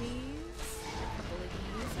ignies. A couple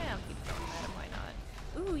ignies. Yeah, I'll keep throwing at him, why not?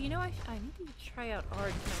 Ooh, you know, I need to try out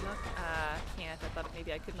Ard. Can I knock... can't. I thought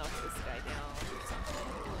maybe I could knock this guy down or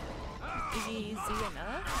something. Easy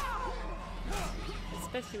enough?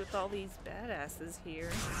 Especially with all these badasses here.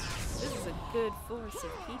 This is a good force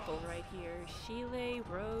of people right here. Sheila,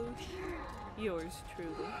 Roche, yours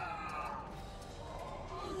truly.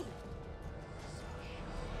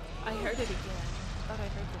 I heard it again. I thought I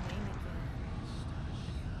heard the name again.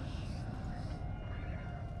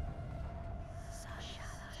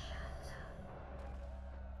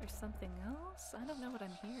 something else? I don't know what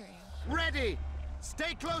I'm hearing. Ready!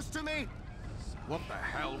 Stay close to me! What the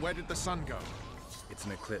hell? Where did the sun go? It's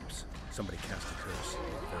an eclipse. Somebody cast a curse.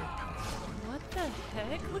 Very powerful. What the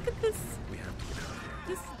heck? Look at this. We have to get out of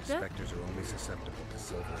here. This The specters are only susceptible to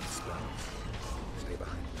silver and spells. Stay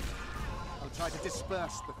behind me. I'll try to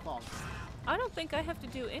disperse the fog. I don't think I have to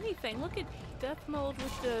do anything. Look at Death Mold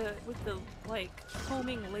with the like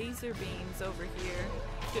homing laser beams over here.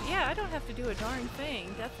 Yeah, I don't have to do a darn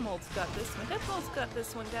thing. Death Mold's got this one. Death Mold's got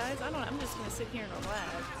this one, guys. I'm just gonna sit here and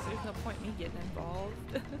relax. There's no point me getting involved.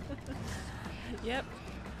 Yep.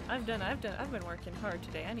 I've been working hard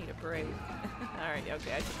today. I need a break. Alright,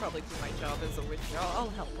 okay, I should probably do my job as a witch. I'll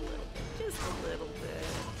help a little bit. Just a little bit.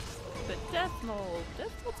 But Death Mold's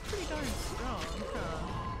pretty darn strong,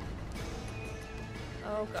 huh?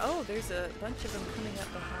 Oh, there's a bunch of them coming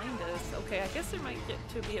up behind us. Okay, I guess there might get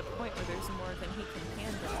to be a point where there's more than he can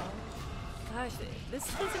handle. Gosh, this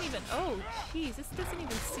doesn't even, oh jeez, this doesn't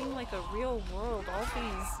even seem like a real world. All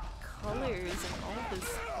these colors and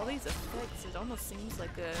all these effects, it almost seems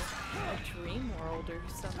like a dream world or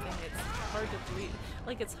something. It's hard to believe,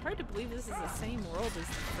 it's hard to believe this is the same world as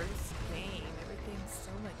the first game. Everything's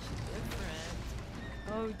so much different.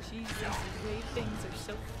 Oh jeez, these wave things are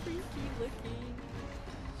so freaky looking.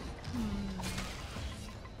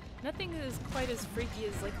 Nothing is quite as freaky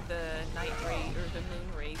as like the night wraith or the moon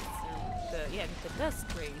wraiths and the dusk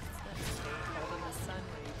wraiths. That's what they call them, the sun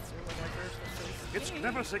wraiths or whatever. It's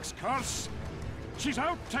Glevisic's curse! She's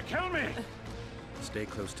out to kill me! Stay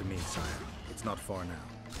close to me, sire. It's not far now.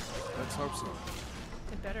 Let's hope so.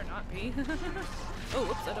 It better not be. Oh,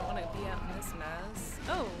 whoops, I don't want to be out in this mess.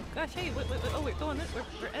 Oh, gosh, hey, wait, oh,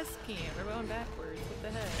 we're S-keying. We're going backwards. What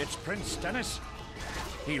the heck? It's Prince Stennis.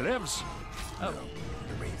 He lives. Oh. No,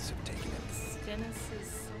 the wraiths have taken it.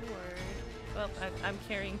 Stennis' sword. Well, I'm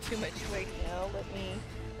carrying too much weight now.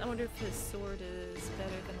 I wonder if his sword is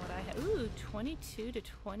better than what I have. Ooh, 22 to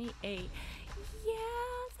 28. Yeah,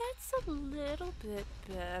 that's a little bit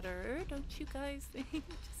better, don't you guys think?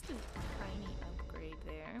 Just a tiny upgrade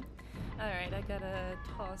there. Alright, I gotta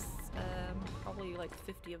toss probably like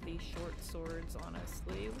 50 of these short swords,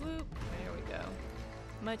 honestly. Whoop, there we go.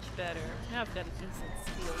 Much better. Now I've got a decent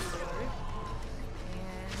steel sword.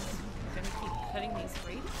 And we're gonna keep cutting these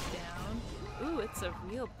wraiths down. Ooh, it's a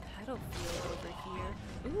real battlefield over here.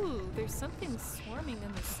 Ooh, there's something swarming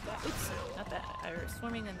in the sky. Oops, not that. Or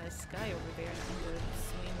swarming in the sky over there. I need to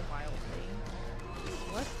swing wildly.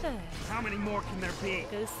 What the heck? How many more can there be?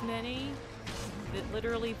 This many?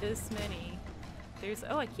 Literally this many. There's,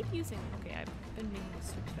 oh, I keep using, okay, I've been meaning to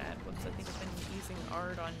switch that. Whoops, I think I've been using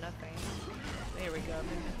art on nothing. There we go, I've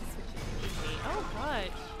been meant to switch it to me. Oh,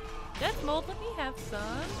 gosh. Death Mold, let me have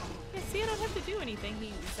some. Yeah, see, I don't have to do anything.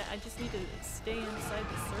 I just need to stay inside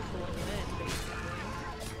the circle and win, basically.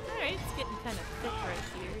 Alright, it's getting kind of thick right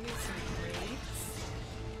here. Here's some wraiths.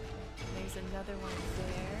 There's another one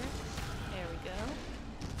there. There we go.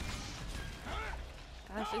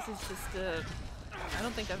 Gosh, this is just a... I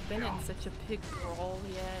don't think I've been in such a big brawl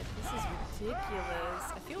yet. This is ridiculous.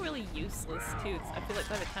 I feel really useless, too. I feel like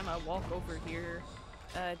by the time I walk over here,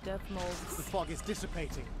 Death Mold's... The fog is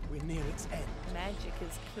dissipating. We're near its end. Magic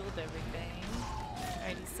has killed everything.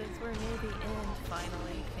 Alright, he says we're near the end,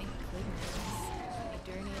 finally. Thank goodness.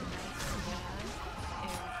 Eternian Night Sky.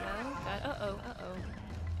 There we go. Uh-oh.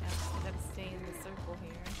 Gotta stay in the circle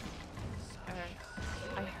here. Alright.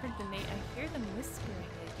 I hear them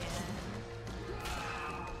whispering again. I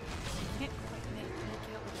can't quite make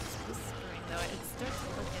out what it's whispering, though. It starts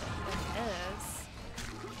with like an S.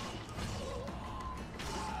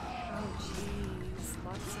 Oh, jeez.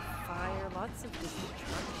 Lots of fire, lots of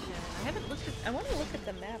destruction. I want to look at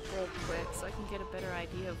the map real quick so I can get a better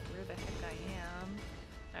idea of where the heck I am.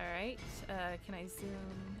 Alright, can I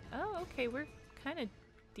zoom? Oh, okay, we're kind of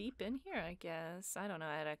deep in here, I guess. I don't know,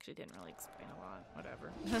 it actually didn't really explain a lot.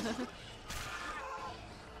 Whatever.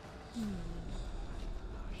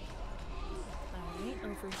 Alright,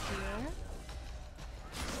 over here.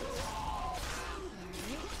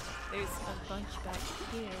 Alright. There's a bunch back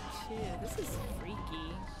here, too. This is freaky.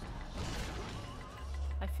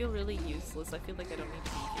 I feel really useless. I feel like I don't need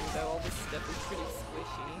to be here, though. All this stuff is pretty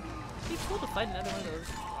squishy. It'd be cool to find another one of those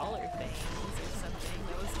crawler things or something.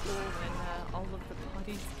 That was cool when all of the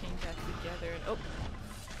bodies came back together. And, oh!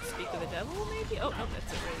 Speak of the devil, maybe? Oh, no,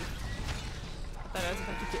 that's a wraith. I thought I was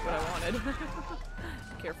about to get what I wanted.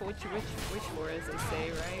 Careful what you wish for, as they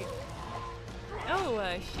say, right? Oh,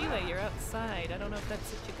 Sheila, you're outside. I don't know if that's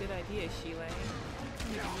such a good idea, Sheila. I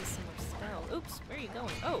need to use some more spell. Oops, where are you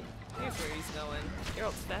going? Oh, here's where he's going.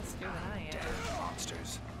 Geralt's faster than I am.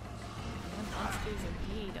 Monsters. monsters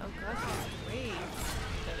indeed. Oh gosh, these wraiths.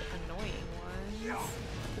 The annoying ones.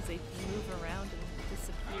 Because they move around and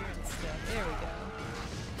disappear and stuff. There we go.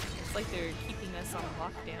 It's like they're keeping us on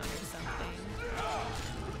lockdown or something.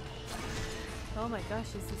 Oh my gosh,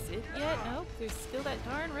 is this it yet? Nope, there's still that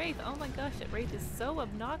darn wraith. Oh my gosh, that wraith is so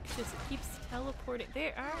obnoxious. It keeps teleporting.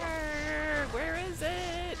 There. Arr, where is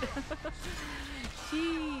it?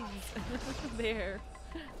 Jeez. There.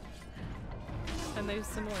 And there's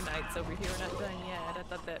some more knights over here. We're not done yet. I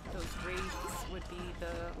thought that those wraiths would be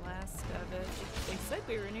the last of it. They said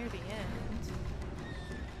we were near the end.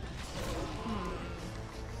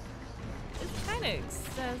 It's kind of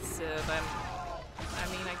excessive. I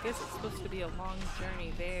mean, I guess it's supposed to be a long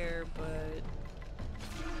journey there, but...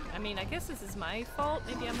 I mean, I guess this is my fault.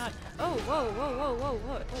 Maybe I'm not... Oh, whoa,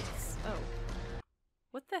 what? What's... Oh.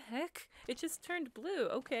 What the heck? It just turned blue.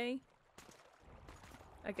 Okay.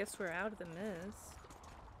 I guess we're out of the mist.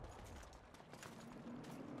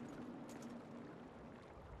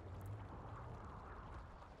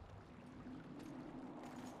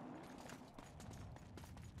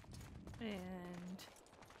 And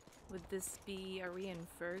would this be, are we in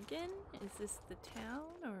Fergen? Is this the town,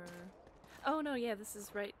 or? Oh no, yeah, this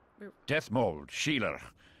is right. Deathmold, Sheeler,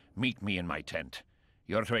 meet me in my tent.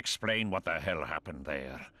 You're to explain what the hell happened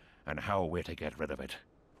there, and how we're to get rid of it.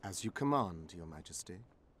 As you command, Your Majesty.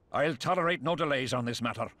 I'll tolerate no delays on this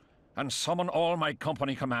matter, and summon all my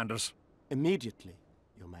company commanders. Immediately,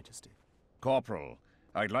 Your Majesty. Corporal,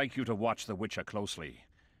 I'd like you to watch the Witcher closely.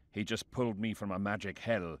 He just pulled me from a magic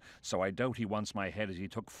hell, so I doubt he wants my head as he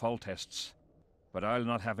took full tests. But I'll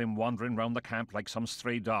not have him wandering round the camp like some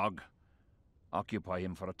stray dog. Occupy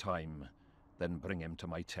him for a time, then bring him to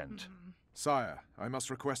my tent. Sire, I must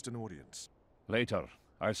request an audience. Later.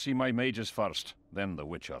 I'll see my mages first, then the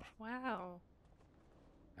Witcher. Wow.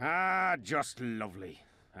 Ah, just lovely.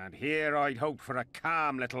 And here I'd hoped for a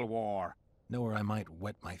calm little war. Know where I might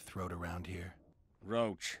wet my throat around here?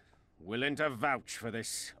 Roche, willing to vouch for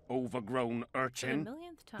this overgrown urchin? For the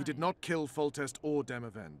millionth time. He did not kill Foltest or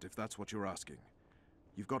Demavend, if that's what you're asking.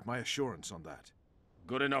 You've got my assurance on that.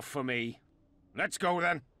 Good enough for me. Let's go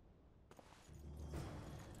then.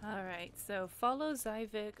 Alright, so follow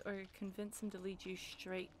Zyvik or convince him to lead you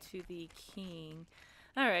straight to the king.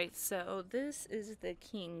 Alright, so this is the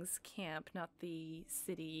king's camp, not the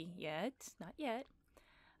city yet. Not yet.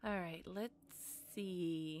 Alright, let's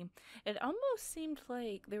see. It almost seemed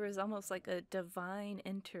like there was almost like a divine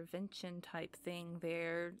intervention type thing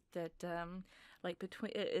there that, like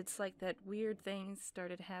between, it's like that weird thing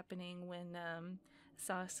started happening when,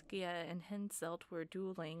 Saskia and Henselt were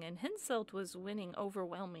dueling, and Henselt was winning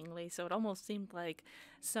overwhelmingly, so it almost seemed like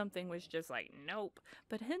something was just like, nope.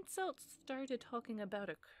 But Henselt started talking about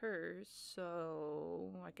a curse,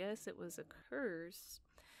 so I guess it was a curse.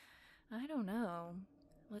 I don't know.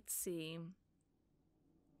 Let's see.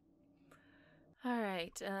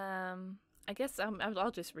 Alright, I guess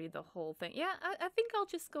I'll just read the whole thing. Yeah, I think I'll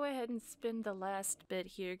just go ahead and spend the last bit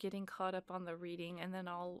here getting caught up on the reading, and then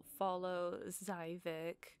I'll follow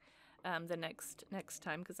Zyvik the next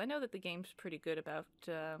time, because I know that the game's pretty good about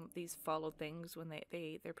these follow things when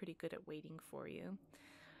they're pretty good at waiting for you.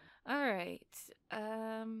 Alright,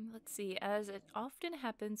 let's see. As it often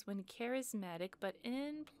happens when charismatic but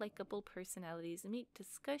implacable personalities meet,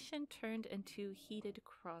 discussion turned into heated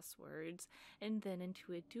crosswords, and then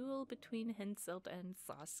into a duel between Henselt and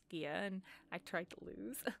Saskia, and I tried to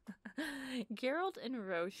lose. Geralt and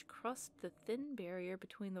Roche crossed the thin barrier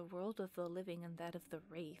between the world of the living and that of the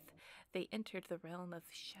wraith. They entered the realm of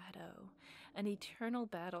shadow. An eternal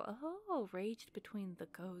battle, raged between the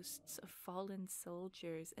ghosts of fallen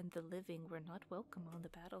soldiers, and the living were not welcome on the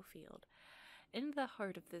battlefield. In the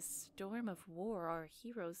heart of this storm of war, our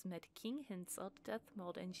heroes met King Henselt,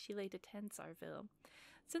 Deathmold, and Shile de Tansarville.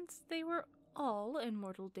 Since they were all in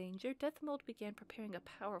mortal danger, Deathmold began preparing a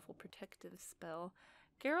powerful protective spell.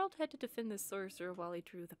 Geralt had to defend the sorcerer while he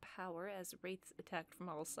drew the power, as wraiths attacked from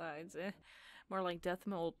all sides. More like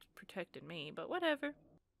Deathmold protected me, but whatever.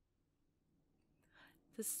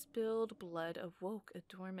 The spilled blood awoke a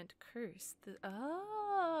dormant curse.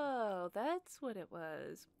 Oh, that's what it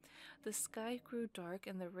was. The sky grew dark,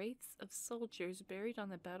 and the wraiths of soldiers buried on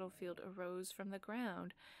the battlefield arose from the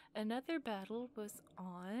ground. Another battle was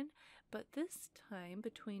on, but this time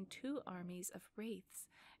between two armies of wraiths.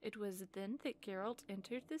 It was then that Geralt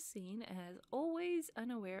entered the scene, as always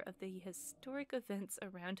unaware of the historic events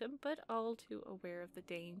around him, but all too aware of the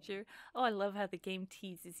danger. Oh, I love how the game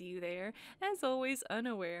teases you there. As always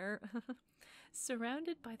unaware.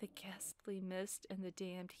 Surrounded by the ghastly mist and the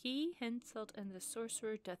damned, he, Henselt, and the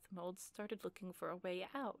sorcerer Deathmold started looking for a way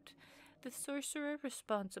out. The sorcerer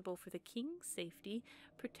responsible for the king's safety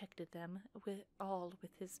protected them all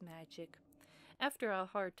with his magic. After a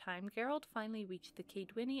hard time, Geralt finally reached the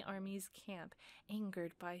Kaedweni army's camp.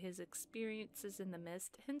 Angered by his experiences in the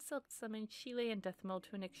mist, Henselt summoned Shile and Dethmold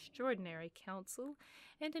to an extraordinary council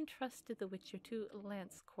and entrusted the Witcher to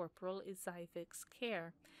Lance Corporal Izivic's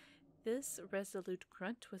care. This resolute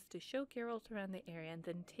grunt was to show Geralt around the area and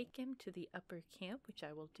then take him to the upper camp, which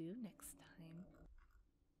I will do next time.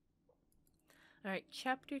 Alright,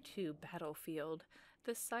 Chapter 2, Battlefield.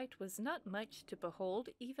 The sight was not much to behold,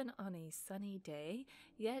 even on a sunny day,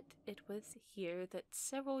 yet it was here that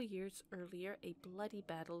several years earlier a bloody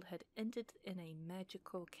battle had ended in a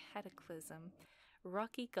magical cataclysm.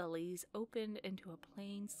 Rocky gullies opened into a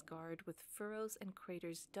plain scarred with furrows and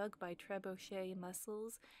craters dug by trebuchet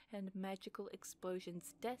muscles, and magical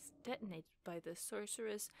explosions detonated by the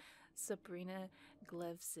sorceress Sabrina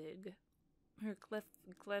Glevzig. Her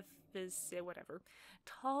whatever.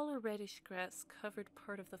 Tall reddish grass covered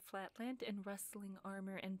part of the flatland, and rustling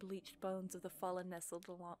armor and bleached bones of the fallen nestled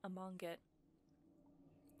among it.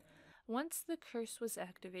 Once the curse was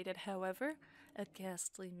activated, however, a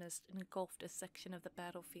ghastly mist engulfed a section of the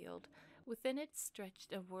battlefield. Within it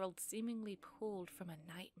stretched a world seemingly pulled from a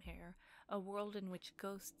nightmare, a world in which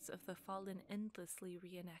ghosts of the fallen endlessly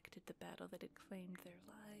reenacted the battle that had claimed their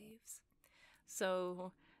lives.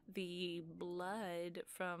 So the blood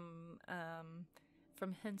from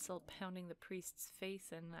Henselt pounding the priest's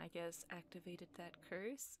face in, I guess, activated that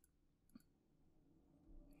curse.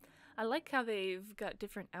 I like how they've got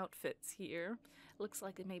different outfits here. Looks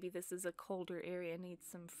like maybe this is a colder area, needs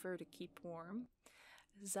some fur to keep warm.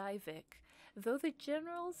 Zyvik. Though the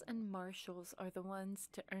generals and marshals are the ones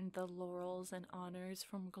to earn the laurels and honors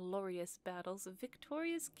from glorious battles,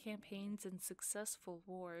 victorious campaigns, and successful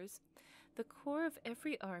wars, the core of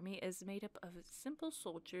every army is made up of simple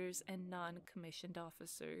soldiers and non-commissioned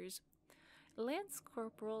officers. Lance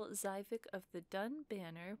Corporal Zyvik of the Dun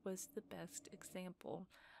Banner was the best example.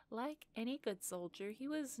 Like any good soldier, he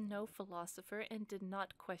was no philosopher and did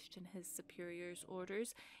not question his superiors'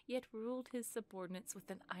 orders, yet ruled his subordinates with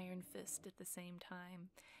an iron fist at the same time.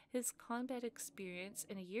 His combat experience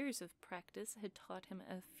and years of practice had taught him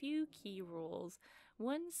a few key rules.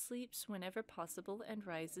 One sleeps whenever possible and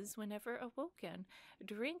rises whenever awoken.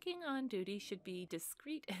 Drinking on duty should be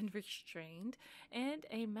discreet and restrained, and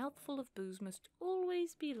a mouthful of booze must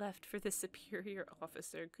always be left for the superior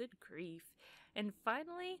officer. Good grief. And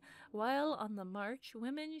finally, while on the march,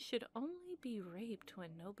 women should only be raped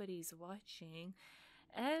when nobody's watching.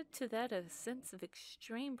 Add to that a sense of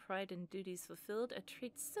extreme pride in duties fulfilled, a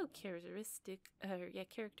trait so characteristic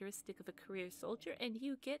of a career soldier, and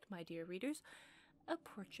you get, my dear readers, a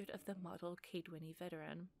portrait of the model Kaedweni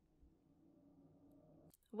veteran.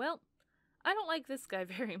 Well, I don't like this guy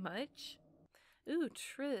very much. Ooh,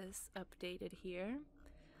 Triss updated here.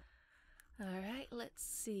 Alright, let's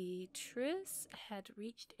see. Triss had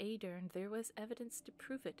reached Aedirn. There was evidence to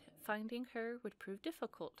prove it. Finding her would prove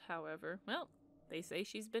difficult, however. Well, they say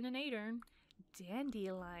she's been in Aedirn.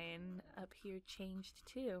 Dandelion up here changed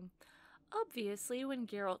too. Obviously, when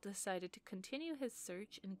Geralt decided to continue his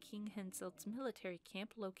search in King Henselt's military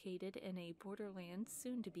camp located in a borderland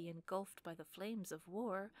soon to be engulfed by the flames of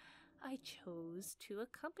war, I chose to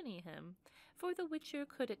accompany him, for the Witcher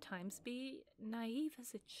could at times be naive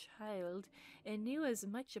as a child and knew as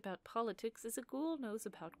much about politics as a ghoul knows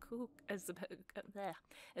about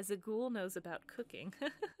cooking.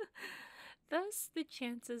 Thus, the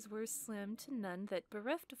chances were slim to none that,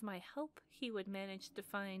 bereft of my help, he would manage to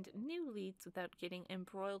find new leads without getting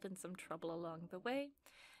embroiled in some trouble along the way.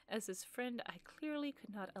 As his friend, I clearly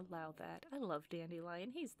could not allow that. I love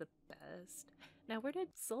Dandelion. He's the best. Now, where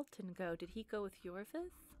did Zoltan go? Did he go with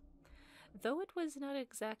Iorveth? Though it was not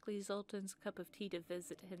exactly Zoltan's cup of tea to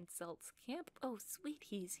visit Henselt's camp, oh, sweet,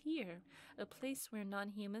 he's here. A place where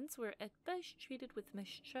non-humans were at best treated with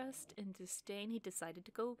mistrust and disdain, he decided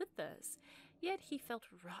to go with us. Yet he felt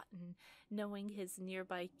rotten, knowing his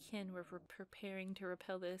nearby kin were preparing to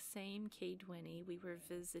repel the same Kaedweni we were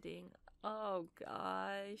visiting. Oh,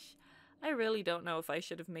 gosh. I really don't know if I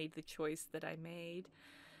should have made the choice that I made.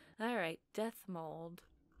 Alright, Dethmold.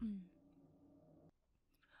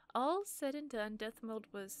 All said and done, Dethmold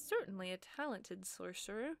was certainly a talented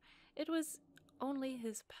sorcerer. It was only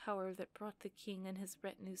his power that brought the king and his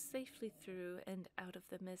retinue safely through and out of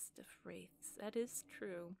the mist of wraiths. That is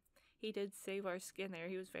true. He did save our skin there.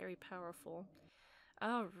 He was very powerful.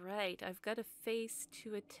 Alright, I've got a face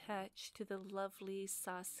to attach to the lovely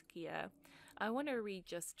Saskia. I want to read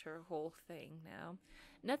just her whole thing now.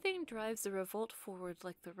 Nothing drives a revolt forward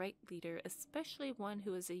like the right leader, especially one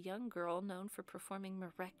who is a young girl known for performing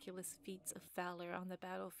miraculous feats of valor on the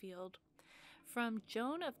battlefield. From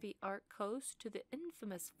Joan of the Arc Coast to the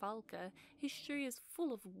infamous Falca, history is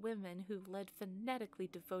full of women who led fanatically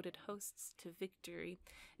devoted hosts to victory.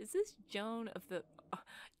 Is this Joan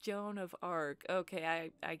of Arc?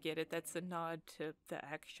 Okay, I get it. That's a nod to the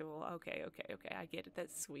actual. Okay, I get it.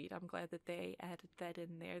 That's sweet. I'm glad that they added that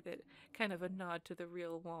in there. That kind of a nod to the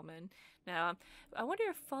real woman. Now, I wonder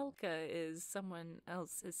if Falca is someone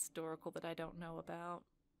else historical that I don't know about.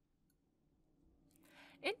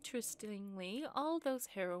 Interestingly, all those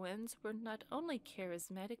heroines were not only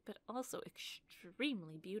charismatic but also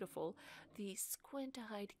extremely beautiful. The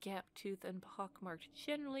squint-eyed, gap-toothed, and pockmarked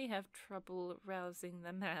generally have trouble rousing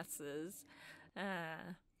the masses.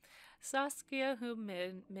 Saskia, whom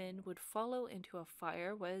men would follow into a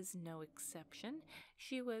fire, was no exception.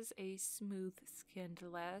 She was a smooth-skinned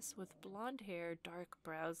lass with blonde hair, dark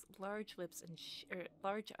brows, large lips, and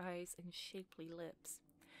large eyes, and shapely lips.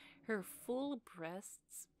 Her full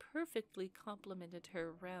breasts perfectly complemented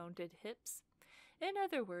her rounded hips. In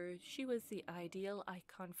other words, she was the ideal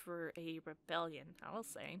icon for a rebellion, I'll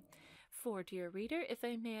say. For, dear reader, if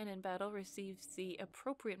a man in battle receives the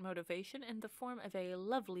appropriate motivation in the form of a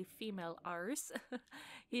lovely female arse,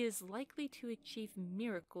 he is likely to achieve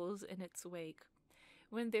miracles in its wake.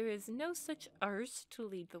 When there is no such arse to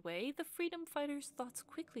lead the way, the freedom fighter's thoughts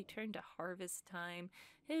quickly turn to harvest time,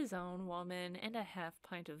 his own woman, and a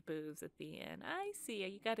half-pint of booze at the end. I see,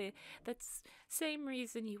 you gotta, that's same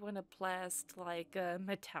reason you want to blast, like,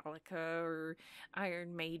 Metallica or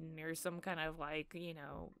Iron Maiden or some kind of, like, you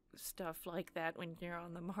know, stuff like that when you're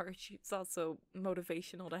on the march. It's also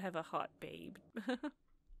motivational to have a hot babe.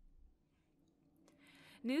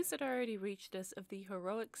 News had already reached us of the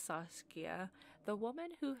heroic Saskia, the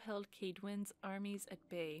woman who held Cadwyn's armies at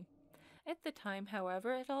bay. At the time,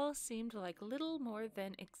 however, it all seemed like little more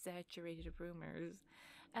than exaggerated rumors.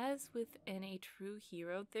 As with any true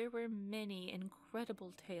hero, there were many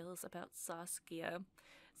incredible tales about Saskia.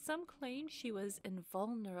 Some claimed she was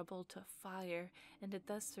invulnerable to fire, and had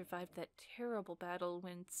thus survived that terrible battle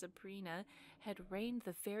when Sabrina had rained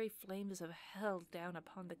the very flames of hell down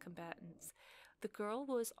upon the combatants. The girl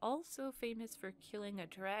was also famous for killing a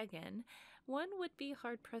dragon. One would be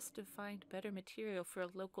hard-pressed to find better material for a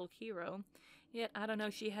local hero. Yet, I don't know,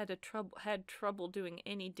 she had trouble doing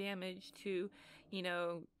any damage to, you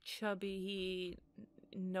know, chubby,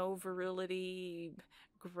 no virility,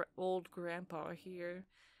 old grandpa here.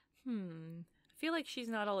 I feel like she's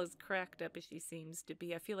not all as cracked up as she seems to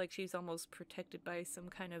be. I feel like she's almost protected by some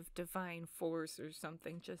kind of divine force or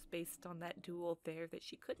something, just based on that duel there that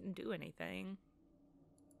she couldn't do anything.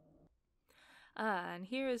 And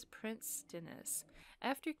here is Prince Stennis.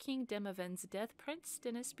 After King Demoven's death, Prince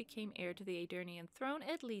Stennis became heir to the Aedirnian throne,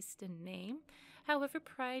 at least in name. However,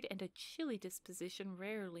 pride and a chilly disposition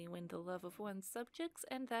rarely win the love of one's subjects,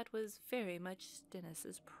 and that was very much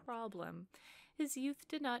Stennis's problem. His youth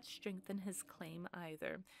did not strengthen his claim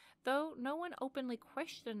either. Though no one openly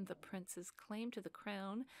questioned the prince's claim to the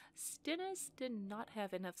crown, Stennis did not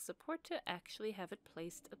have enough support to actually have it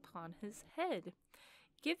placed upon his head.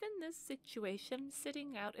 Given this situation,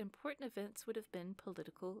 sitting out important events would have been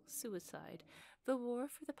political suicide. The war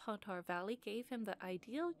for the Pontar Valley gave him the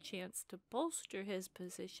ideal chance to bolster his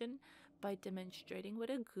position by demonstrating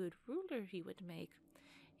what a good ruler he would make.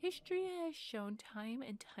 History has shown time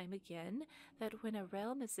and time again that when a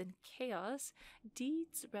realm is in chaos,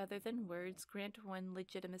 deeds rather than words grant one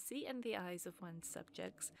legitimacy in the eyes of one's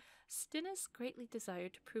subjects. Stennis greatly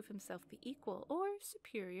desired to prove himself the equal, or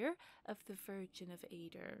superior, of the Virgin of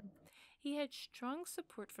Aedir. He had strong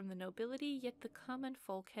support from the nobility, yet the common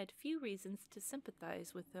folk had few reasons to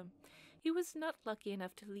sympathize with him. He was not lucky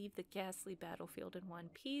enough to leave the ghastly battlefield in one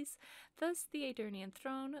piece, thus the Aedirnian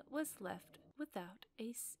throne was left without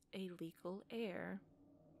a legal heir.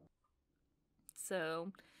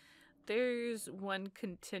 So, there's one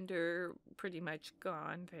contender pretty much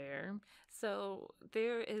gone there. So,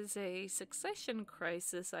 there is a succession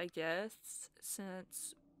crisis, I guess,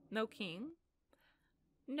 since no king,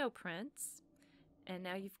 no prince, and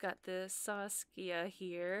now you've got the Saskia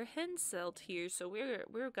here, Henselt here, so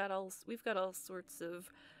we've got all sorts of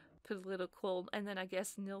political, and then I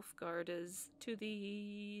guess Nilfgaard is to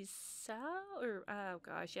the south, or oh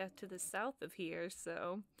gosh, yeah, to the south of here.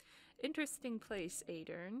 So interesting place,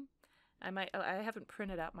 Aedirn. I haven't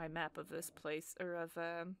printed out my map of this place, or of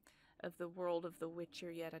the world of The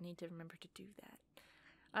Witcher yet. I need to remember to do that.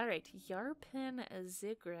 Alright, Yarpen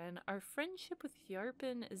Zigrin. Our friendship with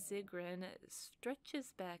Yarpen Zigrin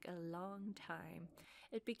stretches back a long time.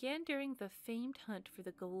 It began during the famed hunt for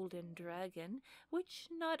the Golden Dragon, which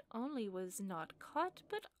not only was not caught,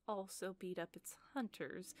 but also beat up its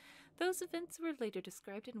hunters. Those events were later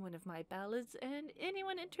described in one of my ballads, and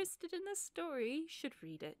anyone interested in this story should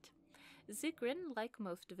read it. Zigrin, like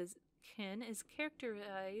most of his kin, is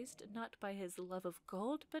characterized not by his love of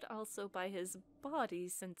gold, but also by his body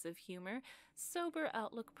sense of humor, sober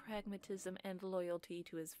outlook, pragmatism, and loyalty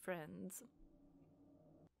to his friends.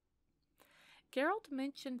 Geralt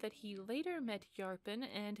mentioned that he later met Yarpen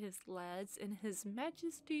and his lads in His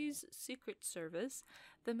Majesty's Secret Service,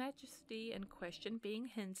 the Majesty in question being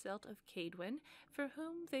Henselt of Cadwyn, for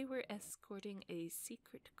whom they were escorting a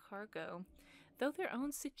secret cargo. Though their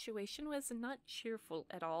own situation was not cheerful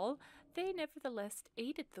at all, they nevertheless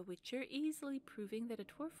aided the Witcher, easily proving that a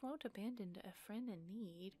dwarf won't abandon a friend in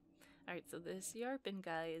need. Alright, so this Yarpen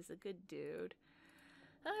guy is a good dude.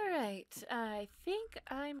 Alright, I think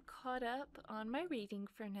I'm caught up on my reading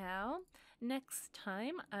for now. Next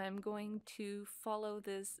time, I'm going to follow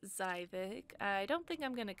this Zyvik. I don't think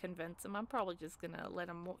I'm going to convince him. I'm probably just going to let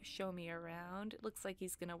him show me around. It looks like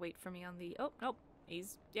he's going to wait for me on the... Oh, nope.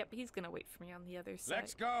 He's going to wait for me on the other side.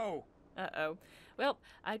 Let's go! Uh-oh. Well,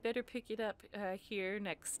 I'd better pick it up here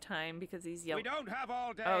next time because he's yelling. We don't have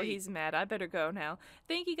all day! Oh, he's mad. I better go now.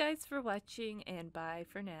 Thank you guys for watching, and bye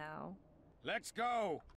for now. Let's go!